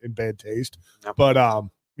intended, in bad taste. Yep. But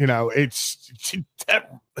it's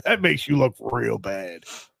that makes you look real bad.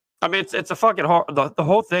 I mean, it's a fucking the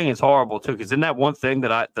whole thing is horrible too. Because in that one thing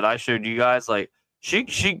that I showed you guys, like she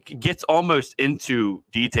gets almost into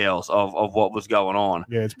details of what was going on.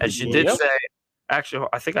 Yeah, and she did say, actually,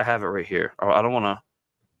 I think I have it right here. I don't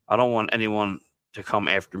want anyone to come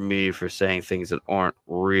after me for saying things that aren't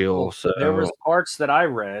real. So there was parts that I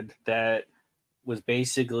read that was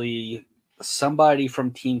basically somebody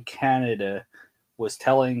from Team Canada was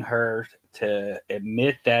telling her to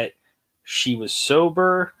admit that she was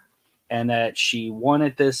sober and that she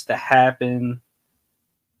wanted this to happen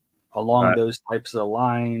along those types of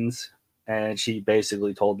lines. And she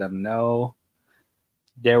basically told them no.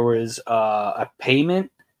 There was a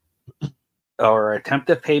payment or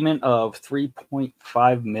attempted payment of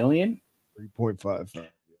 $3.5 million. 3.5.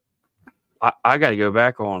 I got to go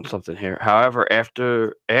back on something here. However,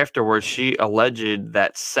 afterwards, she alleged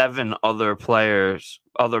that 7 other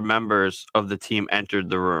members of the team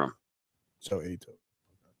entered the room. So 8 total.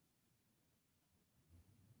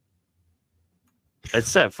 It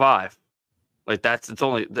said 5. Like it's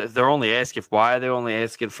only they're only asking. Why are they only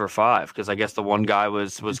asking for 5? Because I guess the one guy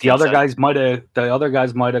was The other guys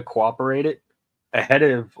might have cooperated ahead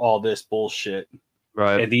of all this bullshit.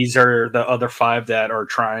 right. And these are the other 5 that are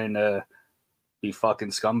trying to be fucking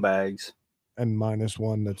scumbags. And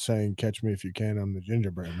 -1 that's saying "Catch me if you can." I'm the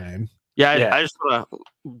gingerbread man. Yeah, Yeah. I just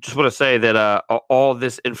want to say that all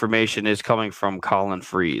this information is coming from Colin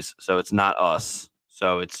Freeze, so it's not us.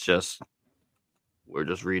 So it's just we're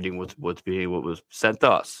just reading what was sent to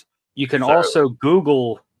us. You can So- also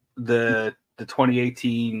Google the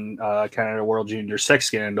 2018 Canada World Junior Sex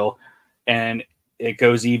Scandal, and it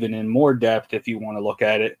goes even in more depth if you want to look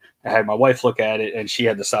at it. I had my wife look at it, and she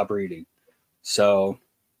had to stop reading. So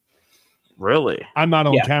Really, I'm not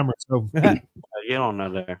on Yeah. camera, so you don't know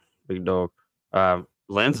there, big dog.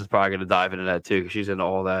 Lynn's is probably going to dive into that too because she's into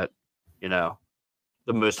all that. You know,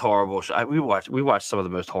 the most horrible. We watch some of the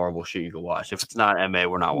most horrible shit you can watch. If it's not MA,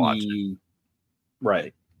 we're not watching.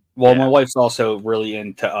 Right. Well, Yeah. my wife's also really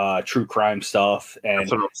into true crime stuff, and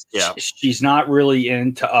That's what yeah, she's not really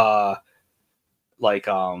into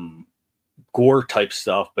gore type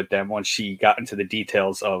stuff. But then once she got into the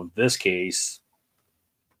details of this case,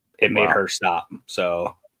 it made Wow. her stop.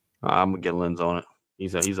 So I'm gonna get Lynn's on it.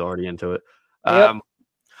 He's already into it. Yep.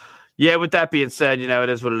 Yeah. With that being said, you know it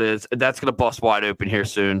is what it is. That's gonna bust wide open here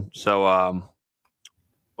soon. So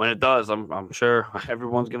when it does, I'm sure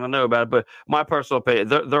everyone's gonna know about it. But my personal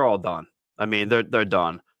opinion, they're all done. I mean, they're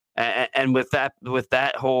done. And with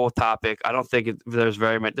that whole topic, I don't think there's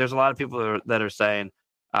very much. There's a lot of people that are saying,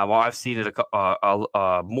 well, I've seen it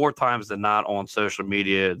more times than not on social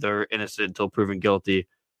media. They're innocent until proven guilty.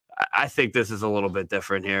 I think this is a little bit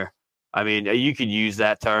different here. I mean, you could use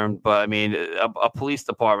that term, but I mean, a police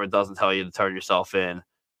department doesn't tell you to turn yourself in.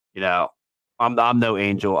 You know, I'm no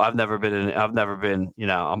angel. I've never been. You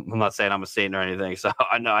know, I'm not saying I'm a saint or anything. So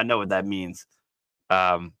I know what that means.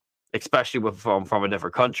 Especially from a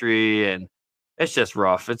different country, and it's just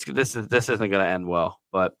rough. This isn't going to end well.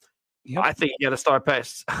 But Yep. I think you got to start pay.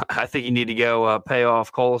 I think you need to go pay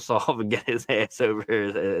off Kolosov and get his ass over here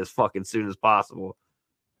as fucking soon as possible.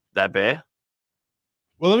 That bad?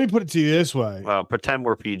 well, let me put it to you this way: Pretend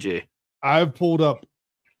we're PG. I've pulled up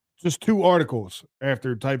just 2 articles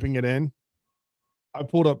after typing it in. I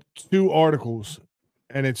pulled up 2 articles,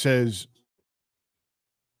 and it says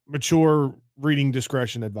mature reading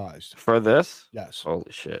discretion advised. For this? Yes.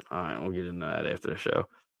 Holy shit. All right, we'll get into that after the show.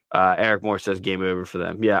 Eric Moore says game over for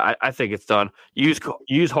them. Yeah, I think it's done.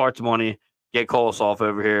 Use Hart's money, get Kolosov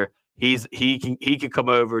over here. He can come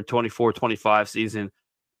over 24-25 season,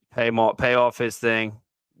 pay off his thing.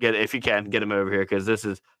 If you can, get him over here because this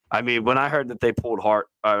is. I mean, when I heard that they pulled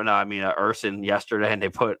Urson yesterday and they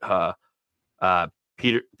put Pedersen,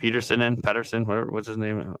 what's his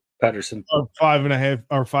name? Pedersen.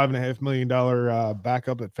 $5.5 million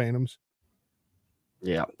backup at Phantoms.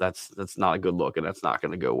 Yeah, that's not a good look, and that's not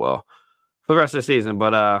going to go well for the rest of the season.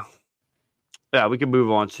 But yeah, we can move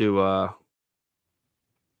on to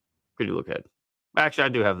could you look ahead? Actually, I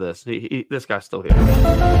do have this. This guy's still here.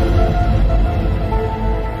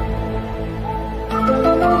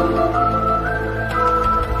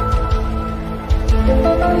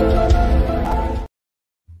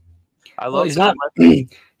 I love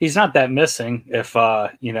He's not that missing if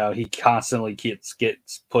he constantly gets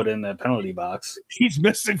put in the penalty box. He's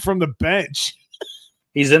missing from the bench.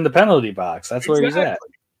 He's in the penalty box. That's where he's at.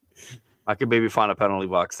 I could maybe find a penalty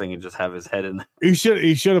box thing and just have his head in there. He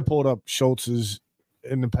should have pulled up Schultz's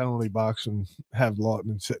in the penalty box and have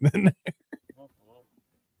Lawton sitting in there.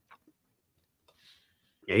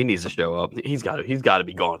 Yeah, he needs to show up. He's got to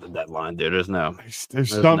be gone at the deadline, dude. There's no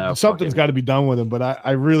Something's fucking- got to be done with him. But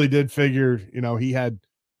I really did figure, he had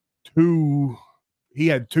two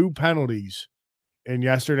penalties in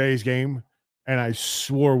yesterday's game, and I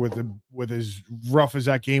swore with as rough as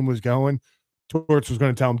that game was going, Torts was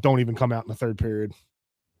going to tell him, don't even come out in the third period.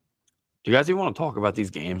 Do you guys even want to talk about these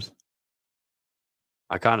games?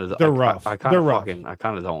 I kind of They're rough. I kind They're of rough. I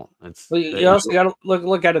kind of don't. Well, you also got to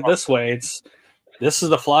look at it this way. This is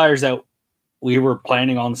the Flyers that we were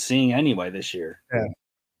planning on seeing anyway this year. Yeah.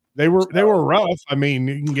 They were rough. I mean,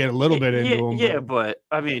 you can get a little bit into them. Yeah, but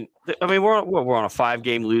I mean, we're on a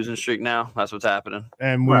 5-game losing streak now. That's what's happening.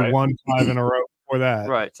 And we Right. won 5 in a row before that.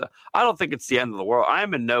 Right. So I don't think it's the end of the world. I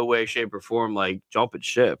am in no way, shape, or form like jumping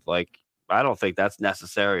ship. Like I don't think that's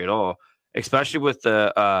necessary at all, especially with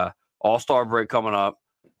the All-Star break coming up.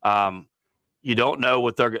 You don't know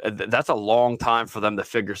what that's a long time for them to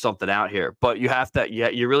figure something out here. But you have to,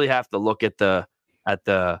 you really have to look at the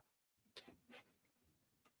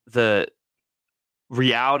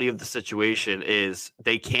reality of the situation is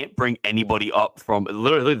they can't bring anybody up from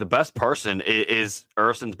literally the best person is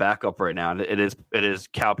Urson's backup right now. And it is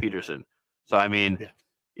Cal Peterson. So, I mean,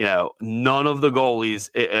 you know, none of the goalies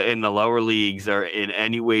in the lower leagues are in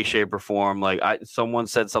any way, shape, or form. Like someone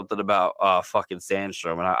said something about fucking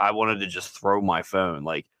Sandstrom, and I wanted to just throw my phone.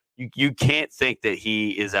 Like you can't think that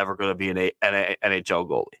he is ever going to be an NHL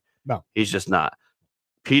goalie. No, he's just not.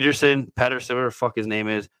 Pedersen, whatever the fuck his name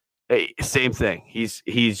is, same thing. He's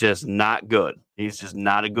just not good. He's just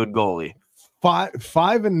not a good goalie.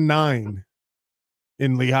 5-9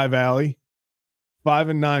 in Lehigh Valley,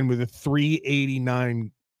 5-9 with a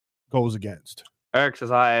 389 goals against. Eric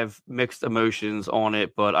says I have mixed emotions on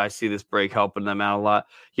it, but I see this break helping them out a lot.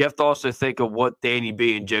 You have to also think of what Danny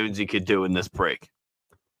B and Jonesy could do in this break.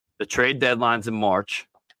 The trade deadline's in March,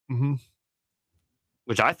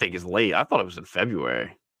 which I think is late. I thought it was in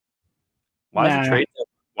February. Why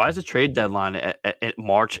is the trade deadline at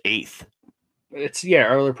March 8th? It's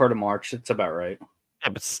early part of March. It's about right. Yeah,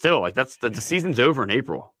 but still, like that's the season's over in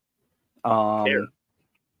April. Like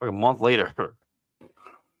a month later.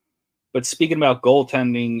 But speaking about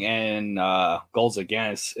goaltending and goals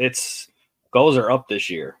against, goals are up this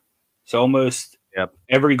year. So almost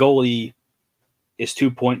every goalie is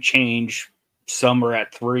 2-point change. Some are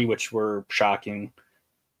at 3, which were shocking.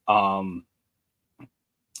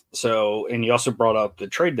 So, and you also brought up the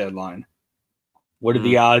trade deadline. What are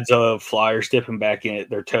the odds of Flyers dipping back in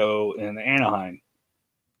their toe in Anaheim?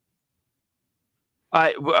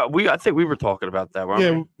 I think we were talking about that.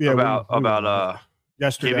 Weren't we? About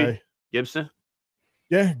yesterday. Gibson.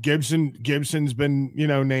 Yeah, Gibson's been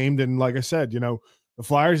named, and like I said, the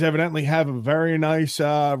Flyers evidently have a very nice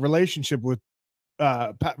relationship with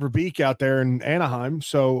Pat Verbeek out there in Anaheim.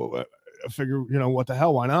 So I figure, what the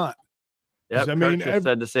hell, why not? Yeah, I mean,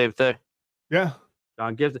 said the same thing. Yeah,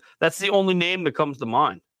 John Gibson. That's the only name that comes to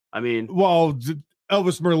mind. I mean, well,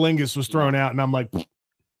 Elvis Merlingus was thrown out, and I'm like, but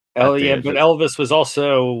Elvis was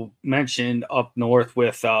also mentioned up north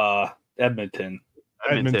with Edmonton.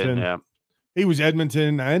 Yeah. He was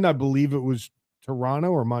Edmonton, and I believe it was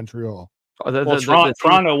Toronto or Montreal.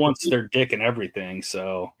 Toronto wants their dick and everything.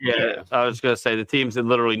 So yeah, I was gonna say the teams that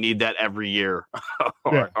literally need that every year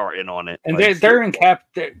are in on it, and they're in cap.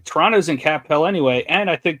 Toronto's in cap hell anyway, and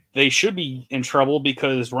I think they should be in trouble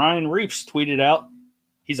because Ryan Reeves tweeted out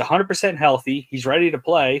he's 100% healthy, he's ready to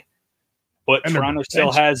play, but and Toronto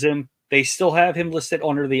still has him. They still have him listed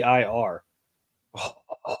under the IR.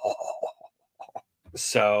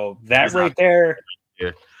 So that right there,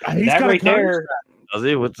 that right there. Does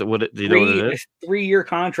he? Do you know what it is? 3-year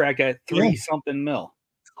contract at $3-something mil.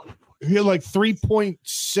 He had like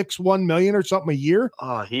 $3.61 million or something a year.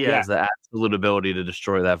 Oh, he has the absolute ability to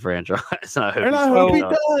destroy that franchise. I hope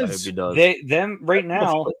he does. Them right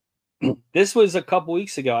now. This was a couple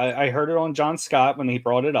weeks ago. I heard it on John Scott when he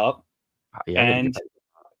brought it up, and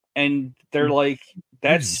they're like,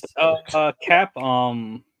 that's cap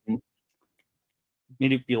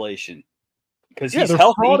manipulation. Because he's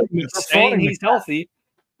healthy. He's healthy.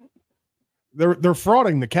 They're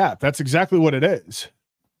frauding the cap. That's exactly what it is.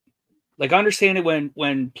 Like, I understand it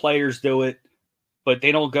when players do it, but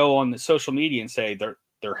they don't go on the social media and say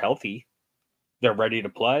they're healthy, they're ready to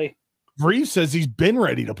play. Reeves says he's been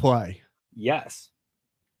ready to play. Yes,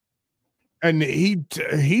 and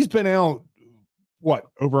he's been out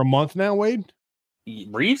over a month now. Wade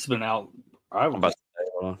Reeves been out. I was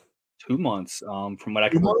 2 months. From what I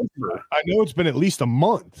can remember, I know it's been at least a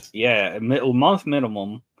month. Yeah, a month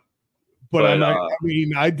minimum. But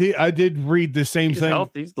I did read the same thing.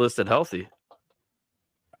 Healthy. He's listed healthy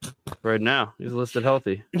right now. He's listed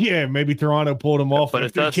healthy. Yeah, maybe Toronto pulled him off. But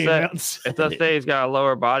it does say he's got a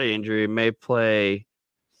lower body injury. May play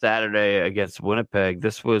Saturday against Winnipeg.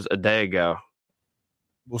 This was a day ago.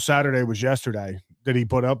 Well, Saturday was yesterday. Did he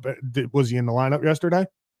put up? Was he in the lineup yesterday?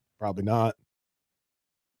 Probably not.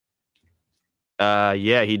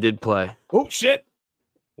 Yeah, he did play. Oh shit!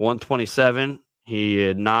 127. He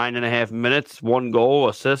had 9.5 minutes, 1 goal,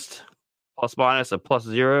 assist, plus minus a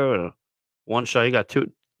 +0, and 1 shot. He got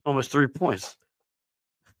almost 3 points.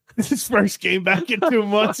 This is his first game back in 2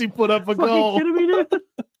 months. He put up a goal. Kidding me, dude?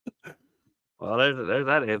 Well, there's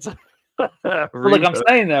that answer. Like I'm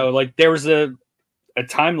saying though, like there was a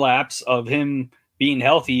time lapse of him being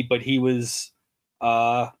healthy, but he was put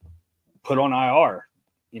on IR.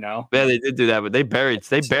 Yeah, they did do that, but they buried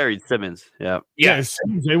Simmons. Yeah.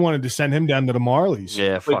 Simmons, they wanted to send him down to the Marlies.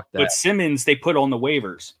 Yeah, fuck that. But Simmons, they put on the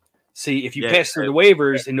waivers. See, if you pass through the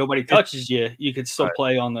waivers and nobody touches you, you could still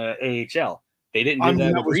play on the AHL. They didn't do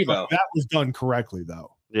that with Revo. That was done correctly,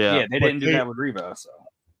 though. Yeah, they didn't do that with Revo. So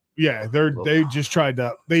Yeah, they just tried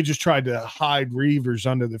to hide Reavers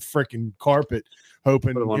under the freaking carpet,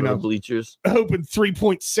 hoping Put him under the bleachers. hoping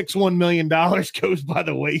 $3.61 million goes by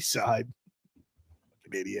the wayside.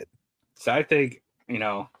 Fucking idiot. So I think,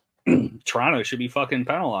 Toronto should be fucking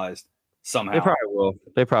penalized somehow.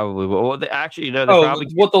 They probably will. Well, they actually, they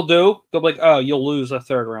what they'll do? They'll be like, oh, you'll lose a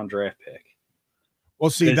 3rd round draft pick. Well,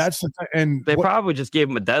 see, that's the thing. And they probably just gave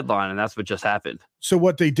him a deadline, and that's what just happened. So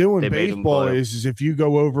what they do in baseball is if you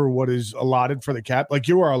go over what is allotted for the cap, like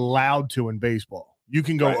you are allowed to in baseball, you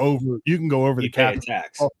can go over. You can go over the cap.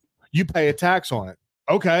 Tax. You pay a tax on it.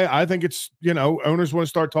 Okay, I think it's owners want to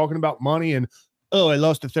start talking about money and I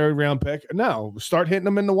lost a 3rd round pick. No, start hitting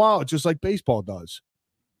them in the wallet just like baseball does.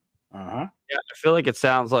 Yeah, I feel like it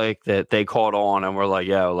sounds like that they caught on and were like,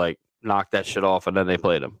 like knock that shit off, and then they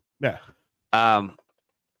played him. Yeah.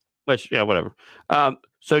 Which whatever.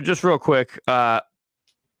 So just real quick, we're on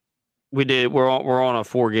a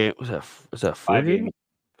 4-game. Was that 4 game?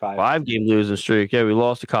 5-game losing streak. Yeah, we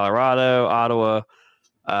lost to Colorado, Ottawa,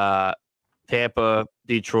 Tampa,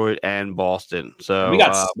 Detroit, and Boston. So we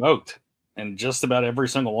got smoked in just about every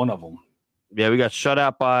single one of them. Yeah, we got shut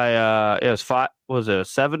out by it was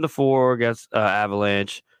 7-4 against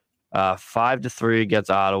Avalanche, 5-3 against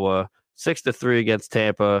Ottawa, 6-3 against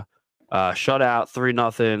Tampa, shut out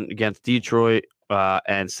 3-0 against Detroit,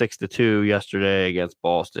 and 6-2 yesterday against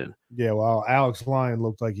Boston. Yeah, well, Alex Lyon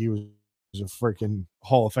looked like he was a freaking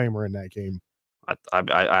Hall of Famer in that game.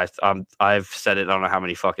 I've said it I don't know how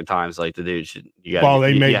many fucking times. Like the dude you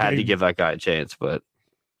had to give that guy a chance, but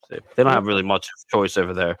they don't have really much choice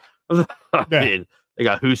over there. I mean, they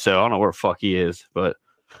got Husso. I don't know where the fuck he is, but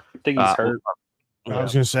I think he's hurt. I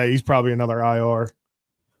was gonna say he's probably another IR. All right,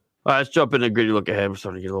 let's jump into gritty look ahead. We're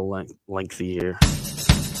starting to get a little lengthy here.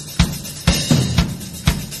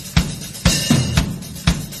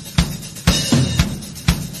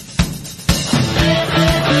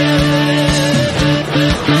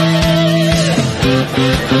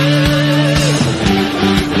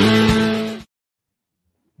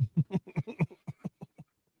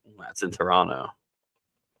 That's in Toronto.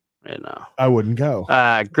 And I wouldn't go.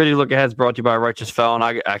 Gritty Look Ahead is brought to you by Righteous Felon.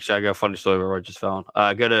 I got a funny story about Righteous Felon.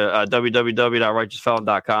 Go to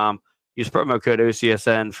www.righteousfelon.com. Use promo code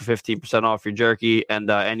OCSN for 15% off your jerky, and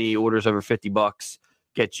any orders over $50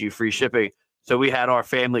 get you free shipping. So we had our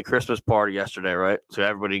family Christmas party yesterday, right? So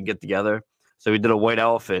everybody can get together. So we did a white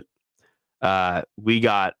elephant. I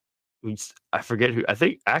forget who. I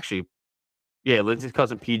think actually, Lindsay's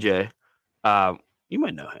cousin PJ. You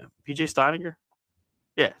might know him, PJ Steininger.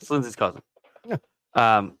 Yeah, it's Lindsay's cousin. Yeah.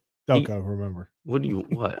 Don't remember.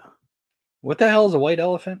 What? What the hell is a white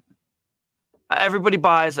elephant? Everybody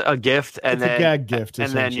buys a gift, and it's a gag gift,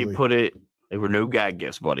 and then you put it. There were no gag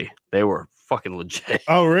gifts, buddy. They were fucking legit.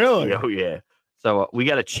 Oh, really? Oh, yeah. So we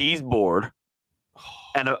got a cheese board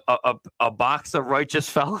and a box of Righteous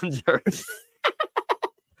Felon jerseys.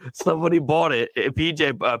 Somebody bought it.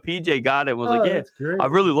 PJ got it. And was like, "Yeah, I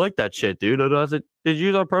really like that shit, dude." And I was like, "Did you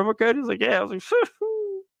use our promo code?" He's like, "Yeah." I was like,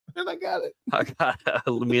 and I got it.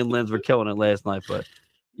 Me and Linz were killing it last night, but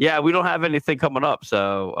yeah, we don't have anything coming up,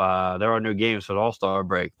 so there are no games for the All-Star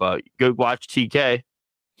break. But go watch TK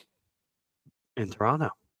in Toronto,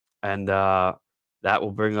 and that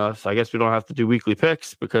will bring us. I guess we don't have to do weekly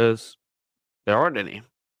picks because there aren't any.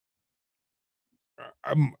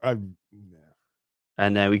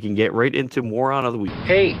 And then we can get right into Moron of the Week.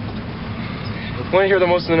 Hey, want to hear the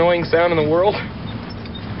most annoying sound in the world?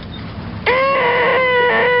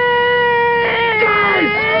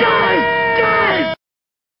 Guys!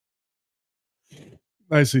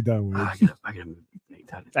 Nicely done, Wade.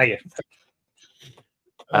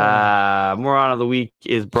 Moron of the Week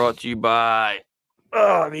is brought to you by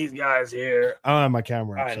these guys here. I don't have my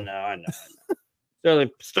camera. I know.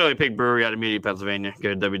 Sterling Pig Brewery out of Media, Pennsylvania.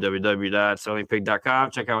 Go to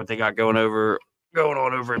www.sterlingpig.com. Check out what they got going on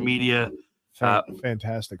over in Media.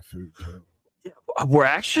 Fantastic food, too. We're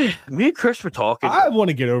actually, me and Chris were talking. I want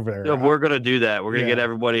to get over there. We're going to do that. We're going to get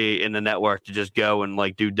everybody in the network to just go and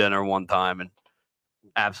do dinner one time and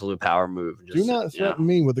absolute power move. Do not threaten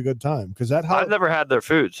me with a good time, because I've never had their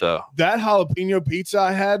food. So that jalapeno pizza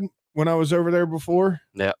I had when I was over there before.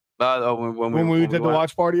 Yeah. When we did the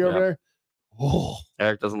watch party over there. Oh,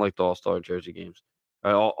 Eric doesn't like the All-Star jersey games.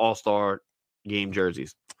 All-Star game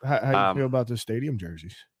jerseys. How do you feel about the stadium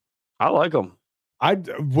jerseys? I like them.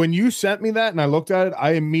 When you sent me that and I looked at it,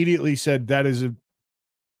 I immediately said that is a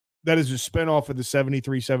spinoff of the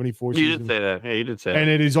 73-74 season. You did say that. Yeah, you did say that. And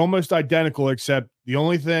it is almost identical, except the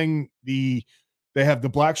only thing they have the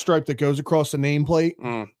black stripe that goes across the nameplate,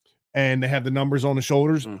 and they have the numbers on the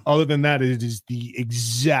shoulders. Mm. Other than that, it is the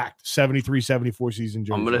exact 73-74 season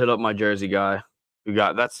jersey. I'm gonna hit up my jersey guy.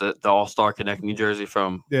 That's the All-Star Connecting jersey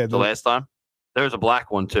from the last time. There's a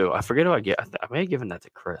black one too. I forget who I get. I may have given that to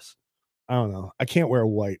Chris. I don't know. I can't wear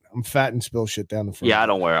white. I'm fat and spill shit down the front. Yeah, I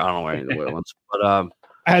don't wear any of the white ones. But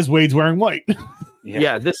as Wade's wearing white.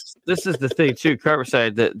 yeah, this is the thing too. Kurt was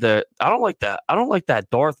saying that I don't like that. I don't like that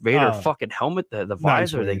Darth Vader fucking helmet, the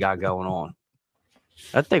visor they got going on.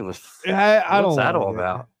 That thing was. I what's don't that like all it.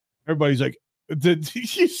 about? Everybody's like,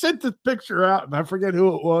 you sent the picture out, and I forget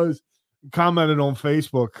who it was. Commented on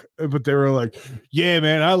Facebook, but they were like, "Yeah,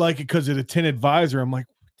 man, I like it because of the tinted visor." I'm like,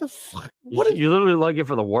 "What the fuck? You literally like it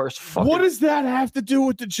for the worst fucking." What does that have to do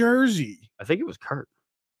with the jersey?" I think it was Kurt.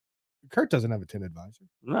 Kurt doesn't have a tinted visor.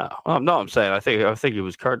 No, I'm saying I think it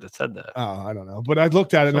was Kurt that said that. Oh, I don't know, but I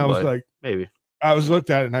looked at it and I was like, maybe. I was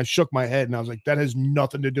looked at it and I shook my head and I was like, that has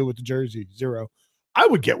nothing to do with the jersey. Zero. I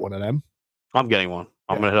would get one of them. I'm getting one.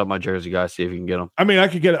 I'm gonna hit up my jersey guy, see if you can get them. I mean, I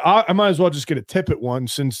could get it. I might as well just get a tip at one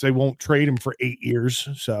since they won't trade him for 8 years.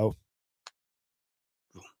 So,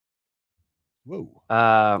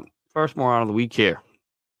 whoa. First moron of the week here.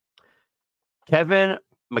 Kevin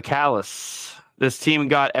McAllis. This team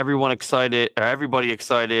got everybody excited,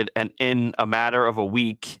 and in a matter of a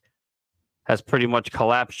week has pretty much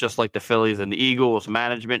collapsed, just like the Phillies and the Eagles.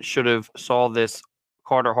 Management should have saw this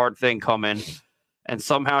Carter Hart thing coming and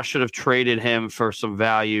somehow should have traded him for some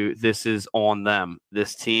value. This is on them.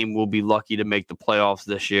 This team will be lucky to make the playoffs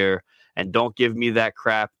this year. And don't give me that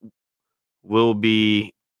crap.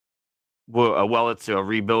 It's a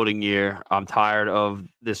rebuilding year. I'm tired of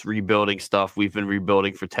this rebuilding stuff. We've been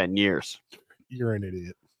rebuilding for 10 years. You're an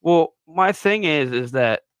idiot. Well, my thing is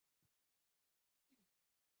that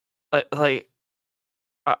I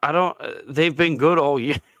don't, they've been good all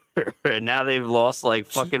year. And now they've lost like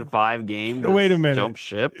fucking 5 games. Wait a minute. Jump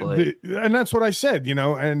ship. And that's what I said,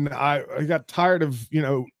 and I got tired of,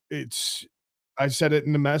 I said it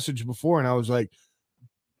in the message before and I was like,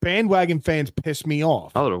 bandwagon fans piss me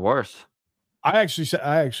off. Oh, the worst. I actually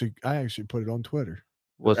put it on Twitter.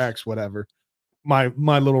 X, whatever. My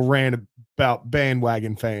little rant about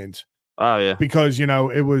bandwagon fans. Oh yeah. Because,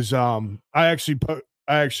 it was, I actually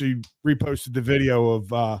reposted the video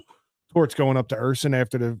of, Torts going up to Urson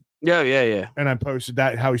after the yeah, and I posted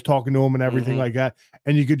that how he's talking to him and everything like that,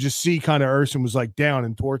 and you could just see kind of Urson was like down,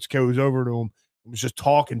 and Torts goes over to him and was just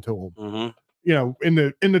talking to him, in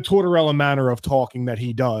the Tortorella manner of talking that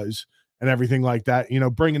he does and everything like that,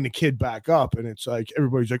 bringing the kid back up, and it's like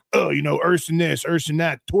everybody's like, oh, Urson this, Urson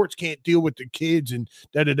that, Torts can't deal with the kids and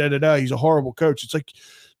da. He's a horrible coach. It's like,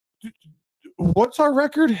 what's our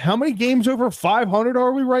record? How many games over 500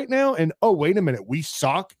 are we right now? And oh, wait a minute, we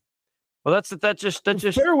suck. Well, that just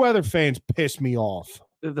fair weather fans piss me off.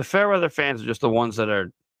 The fair weather fans are just the ones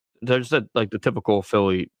they're just like the typical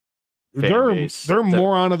Philly. They're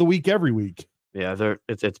moron of the week every week. Yeah,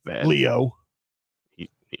 it's bad. Leo.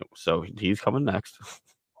 So he's coming next.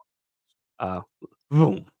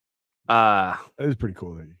 Boom. That is pretty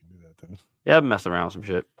cool that you can do that though. Yeah, I'm messing around with some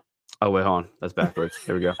shit. Oh wait, hold on. That's backwards.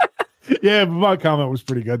 Here we go. Yeah, but my comment was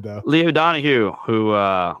pretty good though. Leo Donahue, who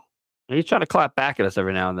he's trying to clap back at us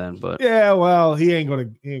every now and then, but yeah, well, he ain't gonna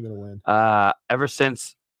win. Ever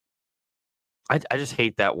since I just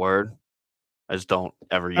hate that word. I just don't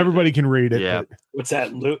ever use Everybody can read it. Yeah. But... What's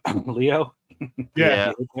that, Leo?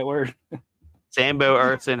 Yeah. That word. Sambo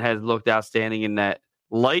Ertzen has looked outstanding in that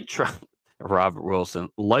Robert Wilson.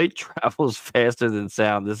 Light travels faster than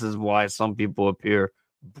sound. This is why some people appear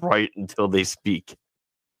bright until they speak.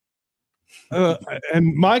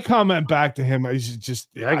 And my comment back to him is just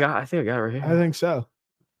I think I got it right here. I think so.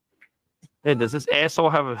 Hey, does this asshole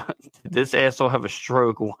have a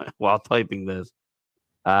stroke while typing this?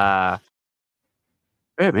 Yeah,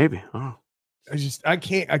 maybe. Oh. I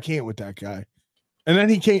can't with that guy. And then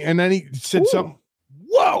he said something.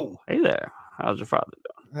 Whoa! Hey there. How's your father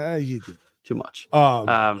doing? You did. Too much.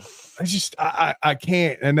 I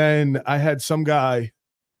can't. And then I had some guy.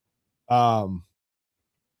 Well,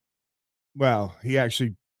 he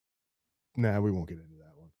actually. Nah, we won't get into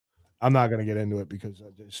that one. I'm not gonna get into it because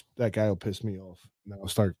that guy will piss me off. And I'll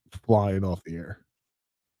start flying off the air.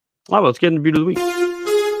 Oh, well, let's get into Beauty of the Week.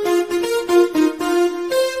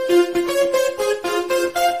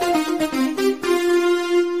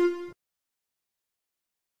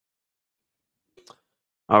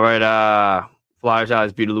 All right, Flyers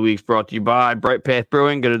Alley's Beauty of the Week is brought to you by Bright Path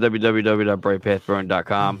Brewing. Go to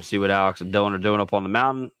www.brightpathbrewing.com. See what Alex and Dylan are doing up on the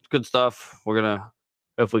mountain. It's good stuff. We're going to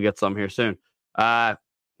hopefully get some here soon. All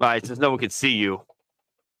right, since no one can see you,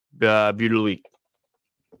 Beauty of the Week.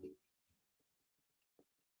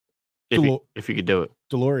 If you could do it.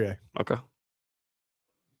 Delorier. Okay.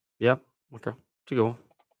 Yep. Okay. To go.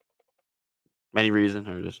 Any reason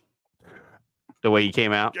or just the way he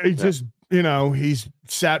came out? He just, he's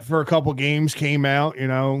sat for a couple games, came out,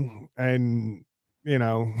 and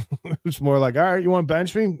it's more like, all right, you want to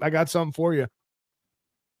bench me? I got something for you.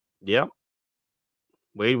 Yep.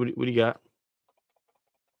 Wade, what do you got?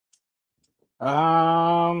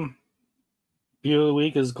 View of the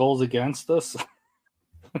week is goals against us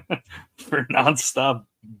for nonstop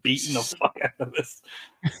beating the fuck out of us.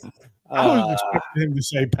 I was expecting him to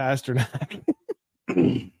say Pasternak.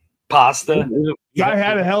 Pasta. Guy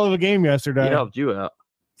had a hell of a game yesterday. He helped you out.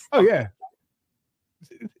 Oh yeah.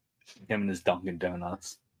 Him and his Dunkin'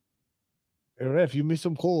 Donuts. Hey, Ref, you missed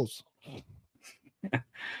some calls. I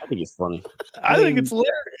think it's funny. I think it's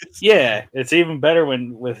hilarious. Yeah, it's even better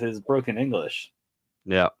with his broken English.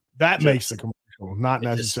 Yeah. That makes the commercial not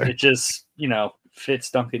necessary. It just fits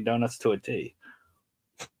Dunkin' Donuts to a T.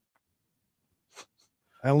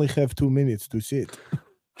 I only have 2 minutes to sit.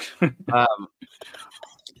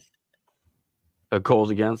 Goals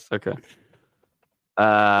against? Okay.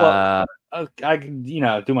 Well, I can,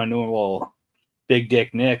 do my normal big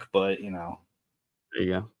dick Nick, but There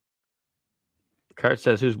you go. Kurt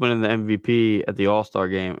says, "Who's winning the MVP at the All-Star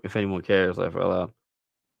game? If anyone cares, laugh out loud."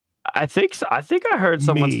 I think so. I think I heard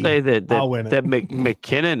someone say that I'll win it.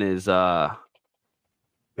 McKinnon is Nathan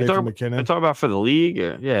We're McKinnon. talking about for the league,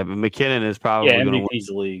 or but McKinnon is probably going to win. MVP's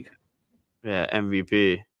the league. Yeah,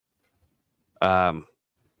 MVP. I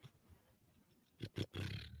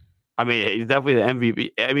mean, he's definitely the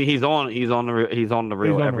MVP. I mean, he's on the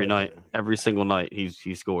reel every night, every single night. He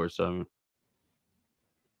scores. So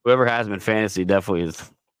whoever has him in fantasy definitely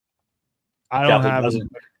is. I don't have him.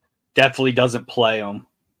 Definitely doesn't play him.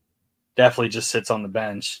 Definitely just sits on the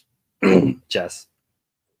bench. Jess.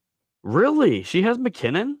 Really? She has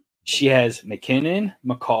McKinnon? She has McKinnon,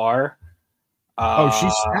 McCarr.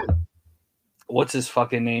 She's what's his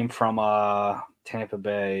fucking name from Tampa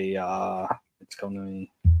Bay? It's going to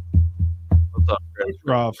me. What's up, Chris?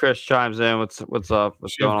 Kucherov. Chris chimes in. What's up?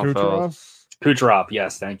 What's She have going on, fellas? Kucherov,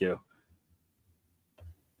 yes, thank you.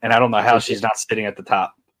 And I don't know how she's not sitting at the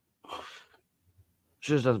top.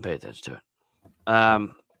 She just doesn't pay attention to it.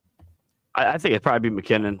 I think it'd probably be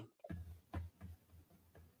McKinnon.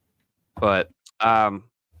 But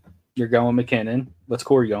You're going McKinnon. What's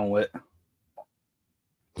Corey going with?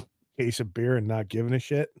 Case of beer and not giving a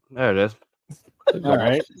shit. there it is. All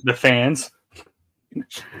right, the fans.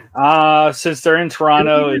 Since they're in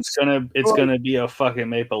Toronto, it's gonna be a fucking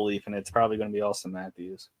Maple Leaf, and it's probably gonna be Austin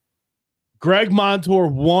Matthews. Greg Montour,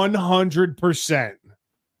 100%.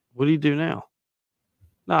 What do you do now?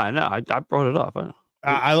 No, I know. I brought it up.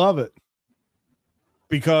 I love it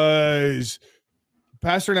because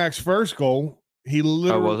Pasternak's first goal, he How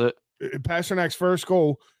literally was it? Pasternak's first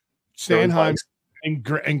goal, Sanheim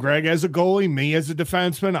and Greg as a goalie, me as a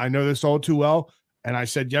defenseman. I know this all too well. And I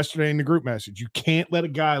said yesterday in the group message, you can't let a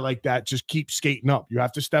guy like that just keep skating up. You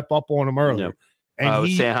have to step up on him earlier. Yep. And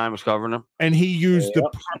Sanheim was covering him. And he used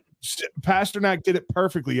Pasternak did it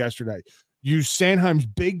perfectly yesterday. Used Sanheim's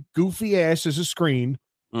big goofy ass as a screen.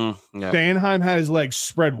 Yeah. Sanheim had his legs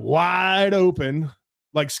spread wide open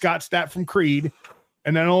like Scott Stapp from Creed.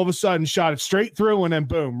 And then all of a sudden shot it straight through and then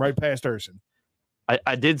boom, right past Urson.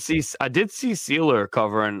 I did see Sealer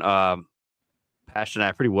covering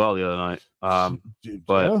Pasternak pretty well the other night.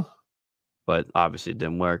 But obviously it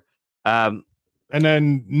didn't work. And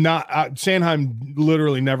then Sanheim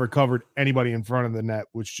literally never covered anybody in front of the net,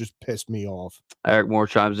 which just pissed me off. Eric Moore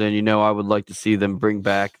chimes in. I would like to see them bring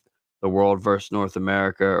back the World versus North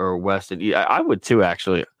America or West and East. I would too,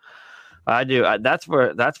 actually. I do. That's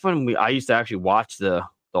when I used to actually watch the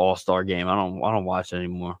All-Star game. I don't watch it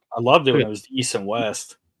anymore. I loved it when it was East and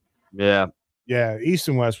West. Yeah. Yeah, East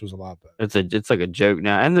and West was a lot better. It's like a joke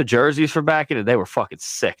now. And the jerseys for back in the day were fucking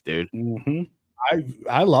sick, dude. Mm-hmm.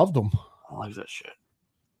 I loved them. I like that shit.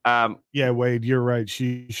 Yeah, Wade, you're right.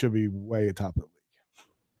 She should be way atop of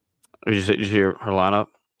the league. Did you hear her lineup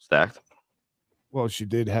stacked? Well, she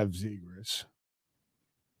did have Zegras.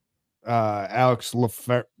 Alex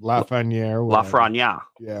Lafreniere.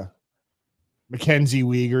 Yeah. Mackenzie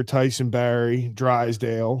Weegar, Tyson Barry,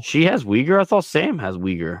 Drysdale. She has Weegar? I thought Sam has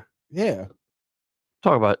Weegar. Yeah.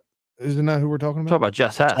 Talk about. Isn't that who we're talking about? Talk about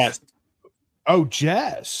Jess Hess. Oh,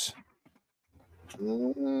 Jess.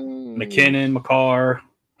 McKinnon, McCarr.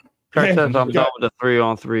 Kirk says I'm done with the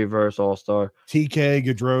 3-on-3 versus All-Star. TK,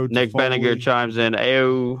 Gaudreau. Nick Benninger chimes in.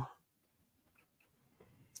 Ayo.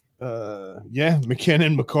 Yeah,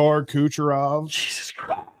 McKinnon, McCarr, Kucherov. Jesus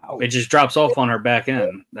Christ. It just drops off on her back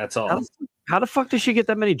end. That's all. How the fuck does she get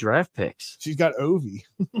that many draft picks? She's got Ovi.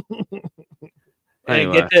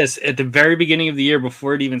 Anyway. get this. At the very beginning of the year,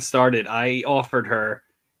 before it even started, I offered her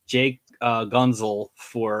Jake Gunzel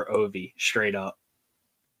for Ovi, straight up.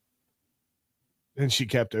 And she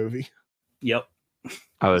kept Ovi. Yep.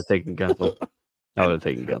 I would have taken Gunsel.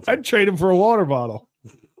 I'd trade him for a water bottle.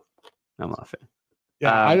 I'm not a fan.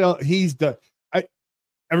 Yeah, I don't.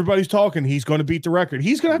 Everybody's talking. He's going to beat the record.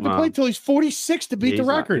 He's going to have to play till he's 46 to beat the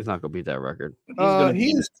record. He's not going to beat that record.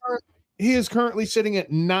 He is currently sitting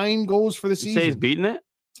at 9 goals for the season. You say he's beating it?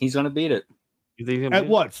 He's going to beat it. You think he's at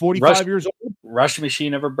what? 45 years old? Rush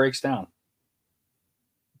machine never breaks down.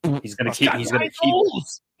 He's going to keep.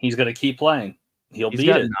 He's going to keep playing. He'll beat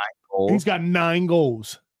it. 9 goals. He's got 9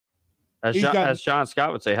 goals. As Sean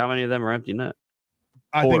Scott would say, how many of them are empty net?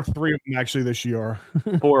 I think 3 of them actually this year.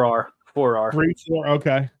 4 are. 3, 4.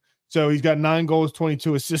 Okay. So he's got 9 goals,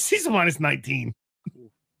 22 assists. He's a minus 19.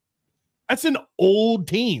 That's an old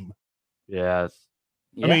team. Yeah.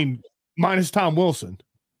 I mean, minus Tom Wilson.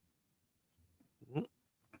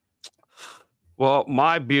 Well,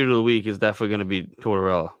 my beard of the week is definitely going to be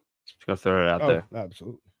Tortorella. Just going to throw it out there.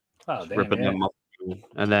 Absolutely. Oh, damn, ripping them up.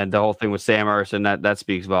 And then the whole thing with Sam Ersson, that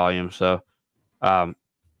speaks volumes. So the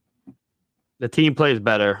team plays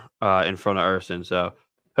better in front of Ersson. So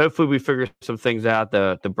hopefully we figure some things out.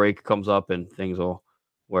 The break comes up and things will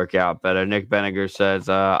work out better. Nick Benninger says,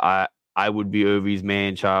 I would be Ovi's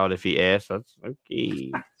man child if he asked. That's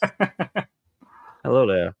okay. Hello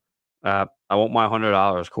there. I want my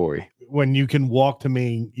 $100, Corey. When you can walk to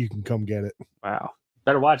me, you can come get it. Wow.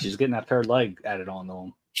 Better watch. He's getting that third leg added on to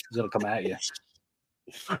him. He's going to come at you.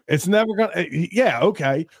 It's never going to. Yeah,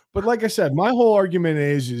 okay. But like I said, my whole argument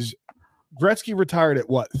is Gretzky retired at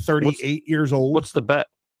what, 38 years old? What's the bet?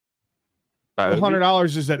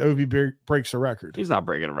 $100 is that Ovi breaks the record. He's not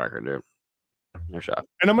breaking a record, dude. No shot.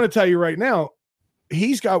 And I'm going to tell you right now,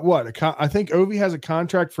 he's got what? I think Ovi has a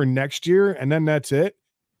contract for next year, and then that's it.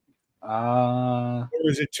 Or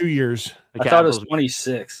is it 2 years? I thought it was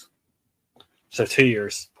 26. So 2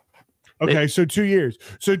 years. Okay, so 2 years.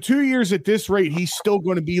 So 2 years at this rate, he's still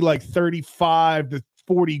going to be like 35 to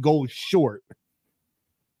 40 goals short.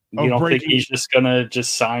 You don't think he's just going to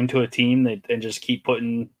just sign to a team and just keep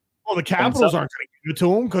putting... Well, the Capitals aren't going to give it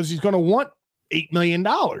to him because he's going to want $8 million.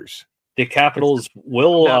 The Capitals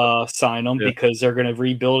will sign him because they're going to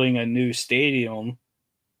rebuilding a new stadium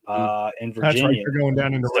in Virginia. That's right. They're going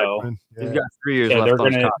down into Redmond. He's got 3 years left.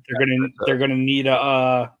 They're gonna need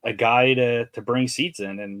a guy to bring seats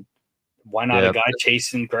in, and why not a guy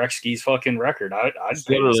chasing Gretzky's fucking record? It's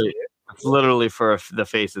literally for the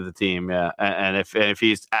face of the team, yeah. And if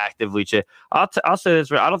he's actively, I'll say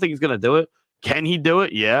this: I don't think he's gonna do it. Can he do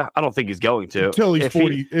it? Yeah, I don't think he's going to until he's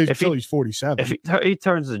 40. Until he's 47. If he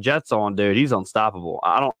turns the Jets on, dude, he's unstoppable.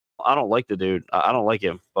 I don't like the dude. I don't like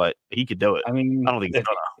him, but he could do it. I mean, I don't think he's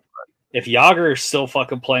gonna. If Jágr is still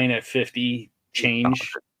fucking playing at 50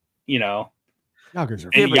 change, you know,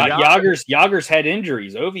 Jágr's had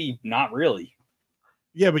injuries. Ovi, not really.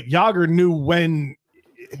 Yeah, but Jágr knew when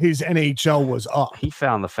his NHL was up. He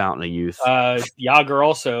found the fountain of youth. Jágr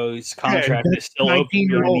also, his contract is still open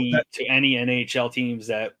to any NHL teams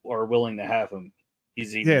that are willing to have him.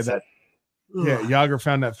 He's even said. Yeah, Jágr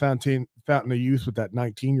found that fountain of youth with that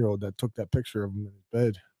 19-year-old that took that picture of him in his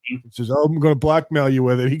bed. He says, "Oh, I'm going to blackmail you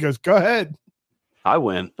with it." He goes, "Go ahead." I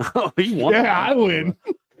win. He won. Yeah, I win.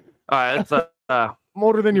 All right, that's I'm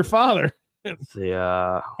older than your father.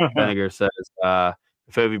 The Benninger says,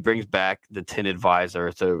 "If Ovi brings back the tinted visor,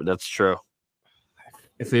 it's over." That's true.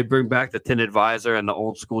 If they bring back the tinted visor and the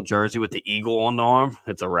old school jersey with the eagle on the arm,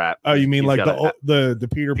 it's a wrap. Oh, you mean like the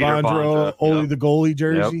Peter Bondra, Ole the goalie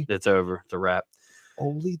jersey? Yep, it's over. It's a wrap.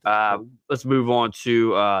 Ole. Let's move on to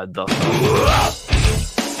the.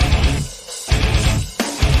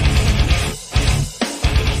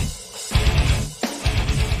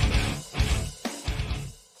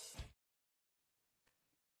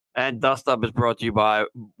 And Dust Up is brought to you by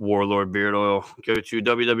Warlord Beard Oil. Go to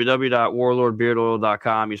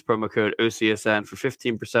www.warlordbeardoil.com. Use promo code OCSN for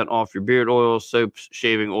 15% off your beard oil, soaps,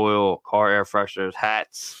 shaving oil, car air fresheners,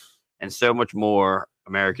 hats, and so much more.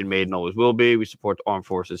 American made and always will be. We support the armed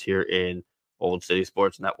forces here in Old City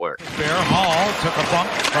Sports Network. Bear Hall took a bump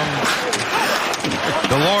from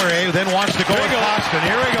Delorier, then wants to go with Boston.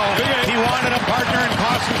 Here we go. He wanted a partner, and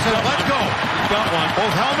Boston says, "Let's go." Got one.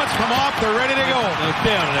 Both helmets come off. They're ready to go.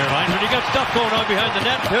 Stay out of there, Linesman. You got stuff going on behind the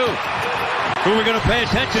net, too. Who are we going to pay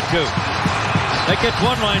attention to? That gets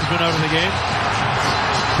one linesman out of the game.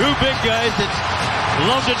 Two big guys that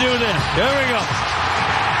love to do this. There we go.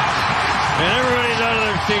 And everybody's out of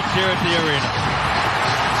their seats here at the arena.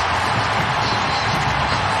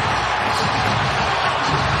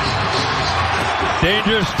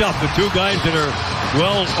 Dangerous stuff with two guys that are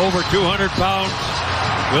well over 200 pounds.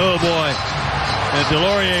 Oh, boy. And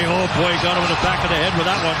Delorier, oh, boy, got him in the back of the head with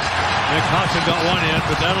that one. And Costin got one in,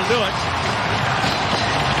 but that'll do it.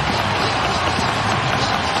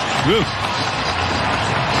 Woo.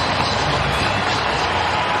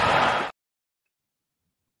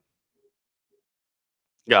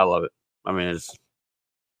 Gotta love it. I mean,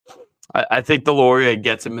 I think Delorier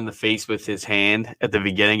gets him in the face with his hand at the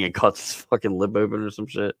beginning and cuts his fucking lip open or some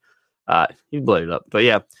shit. He bled it up. But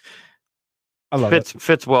yeah, I love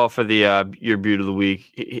fits well for the your beauty of the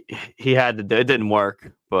week. He had to do it. Didn't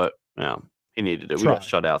work, but you know, he needed it. We got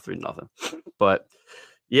shut out 3-0. But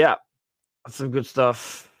yeah, that's some good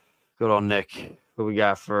stuff. Good on Nick. What we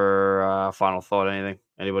got for final thought? Anything?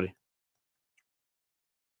 Anybody?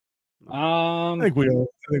 I think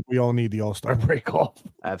we all need the All-Star break off.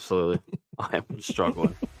 Absolutely. I am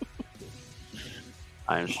struggling.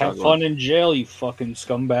 Have fun in jail, you fucking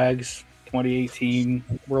scumbags. 2018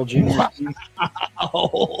 World Junior Team.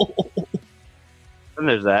 And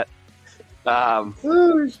there's that.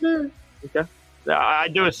 Oh shit. Okay. I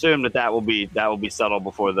do assume that will be settled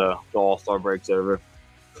before the All-Star break's over.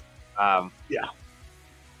 Yeah.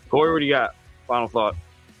 Corey, what do you got? Final thought.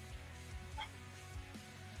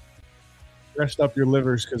 Rest up your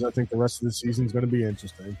livers because I think the rest of the season is going to be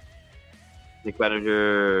interesting. Nick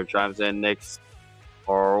Benninger chimes in. Knicks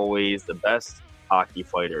are always the best hockey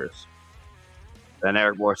fighters. Then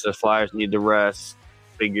Eric Moore says Flyers need to rest,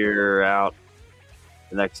 figure out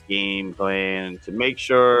the next game plan to make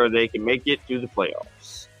sure they can make it to the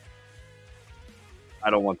playoffs. I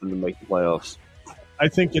don't want them to make the playoffs. I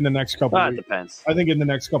think in the next couple It weeks, depends. I think in the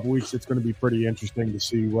next couple weeks it's going to be pretty interesting to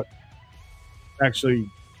see what actually.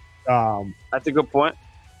 That's a good point.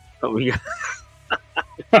 But we got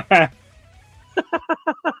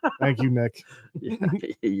Thank you, Nick.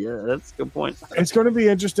 yeah, that's a good point. It's going to be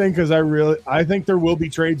interesting because I think there will be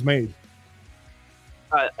trades made.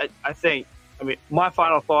 I think. I mean, my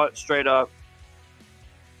final thought, straight up.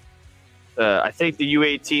 I think the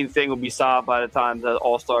U18 thing will be solved by the time the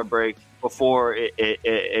All-Star break before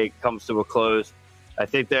it comes to a close. I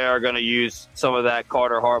think they are going to use some of that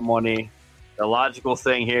Carter Hart money. The logical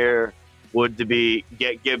thing here would to be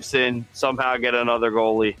get Gibson, somehow get another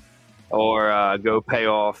goalie, or go pay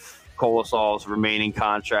off Kolosov's remaining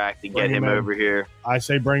contract and get him over here. I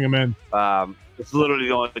say bring him in. It's literally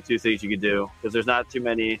the only two things you could do because there's not too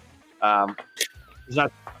many.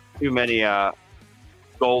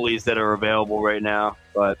 Goalies that are available right now,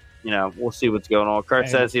 but you know we'll see what's going on. Kurt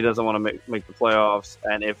says he doesn't want to make the playoffs,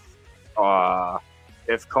 and if Hart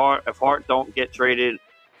don't get traded,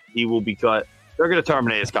 he will be cut. They're going to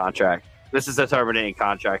terminate his contract. This is a terminating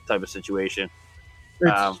contract type of situation.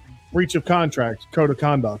 It's breach of contract, code of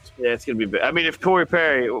conduct. Yeah, it's going to be big. I mean, if Corey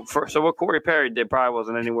Perry, so what Corey Perry did probably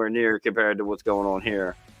wasn't anywhere near compared to what's going on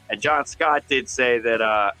here. And John Scott did say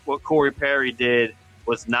that what Corey Perry did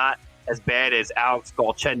was not as bad as Alex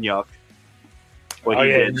Galchenyuk.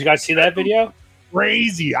 Did you guys see that video?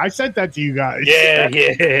 Crazy. I sent that to you guys. Yeah,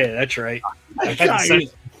 that's right.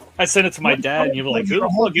 I sent it to my dad, and you were like, who the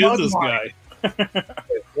fuck is this guy?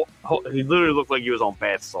 He literally looked like he was on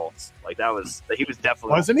bath salts. Like he was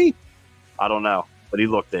definitely. Wasn't he? I don't know, but he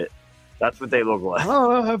looked it. That's what they look like.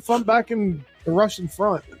 Oh, have fun back in the Russian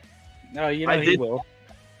front. No, he will.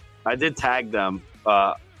 I did tag them,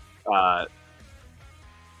 John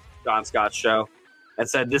Scott's show, and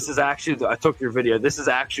said, this is actually, I took your video, this is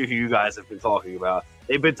actually who you guys have been talking about.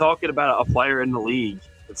 They've been talking about a player in the league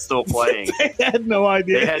that's still playing. They had no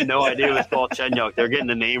idea. They had no idea it was called Chenyuk. They're getting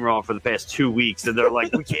the name wrong for the past 2 weeks, and they're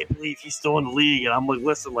like, we can't believe he's still in the league. And I'm like,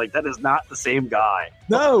 listen, like, that is not the same guy.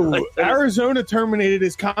 No, like, Arizona terminated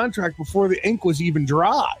his contract before the ink was even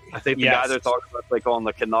dry. I think the guy they're talking about, like, on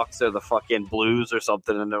the Canucks or the fucking Blues or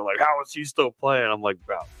something, and they're like, how is he still playing? I'm like,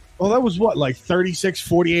 bro. Well, that was what, like 36,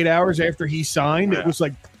 48 hours after he signed? Yeah. It was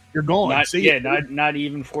like, you're gone. Not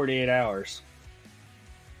even 48 hours.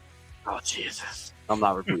 Oh, Jesus. I'm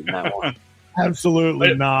not repeating that one.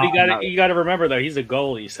 Absolutely not. You got to remember, though, he's a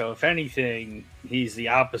goalie. So, if anything, he's the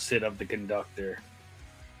opposite of the conductor.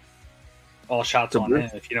 All shots on him,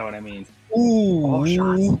 if you know what I mean. Ooh. All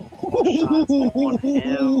shots on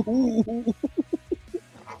him.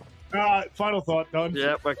 Final thought, done.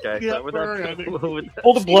 Yep, okay. Yep, So with that,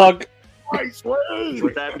 pull the plug.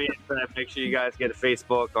 With that being said, make sure you guys get a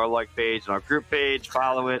Facebook, our like page, and our group page.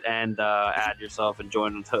 Follow it and add yourself and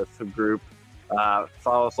join the group.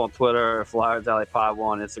 Follow us on Twitter, Flyers Alley Pod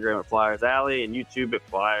 1, Instagram at Flyers Alley, and YouTube at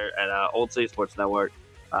Old City Sports Network.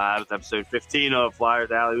 That was episode 15 of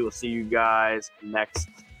Flyers Alley. We will see you guys next.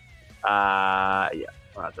 We're not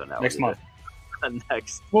doing that next month.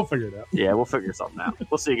 next. We'll figure it out. Yeah, we'll figure something out.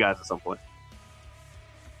 We'll see you guys at some point.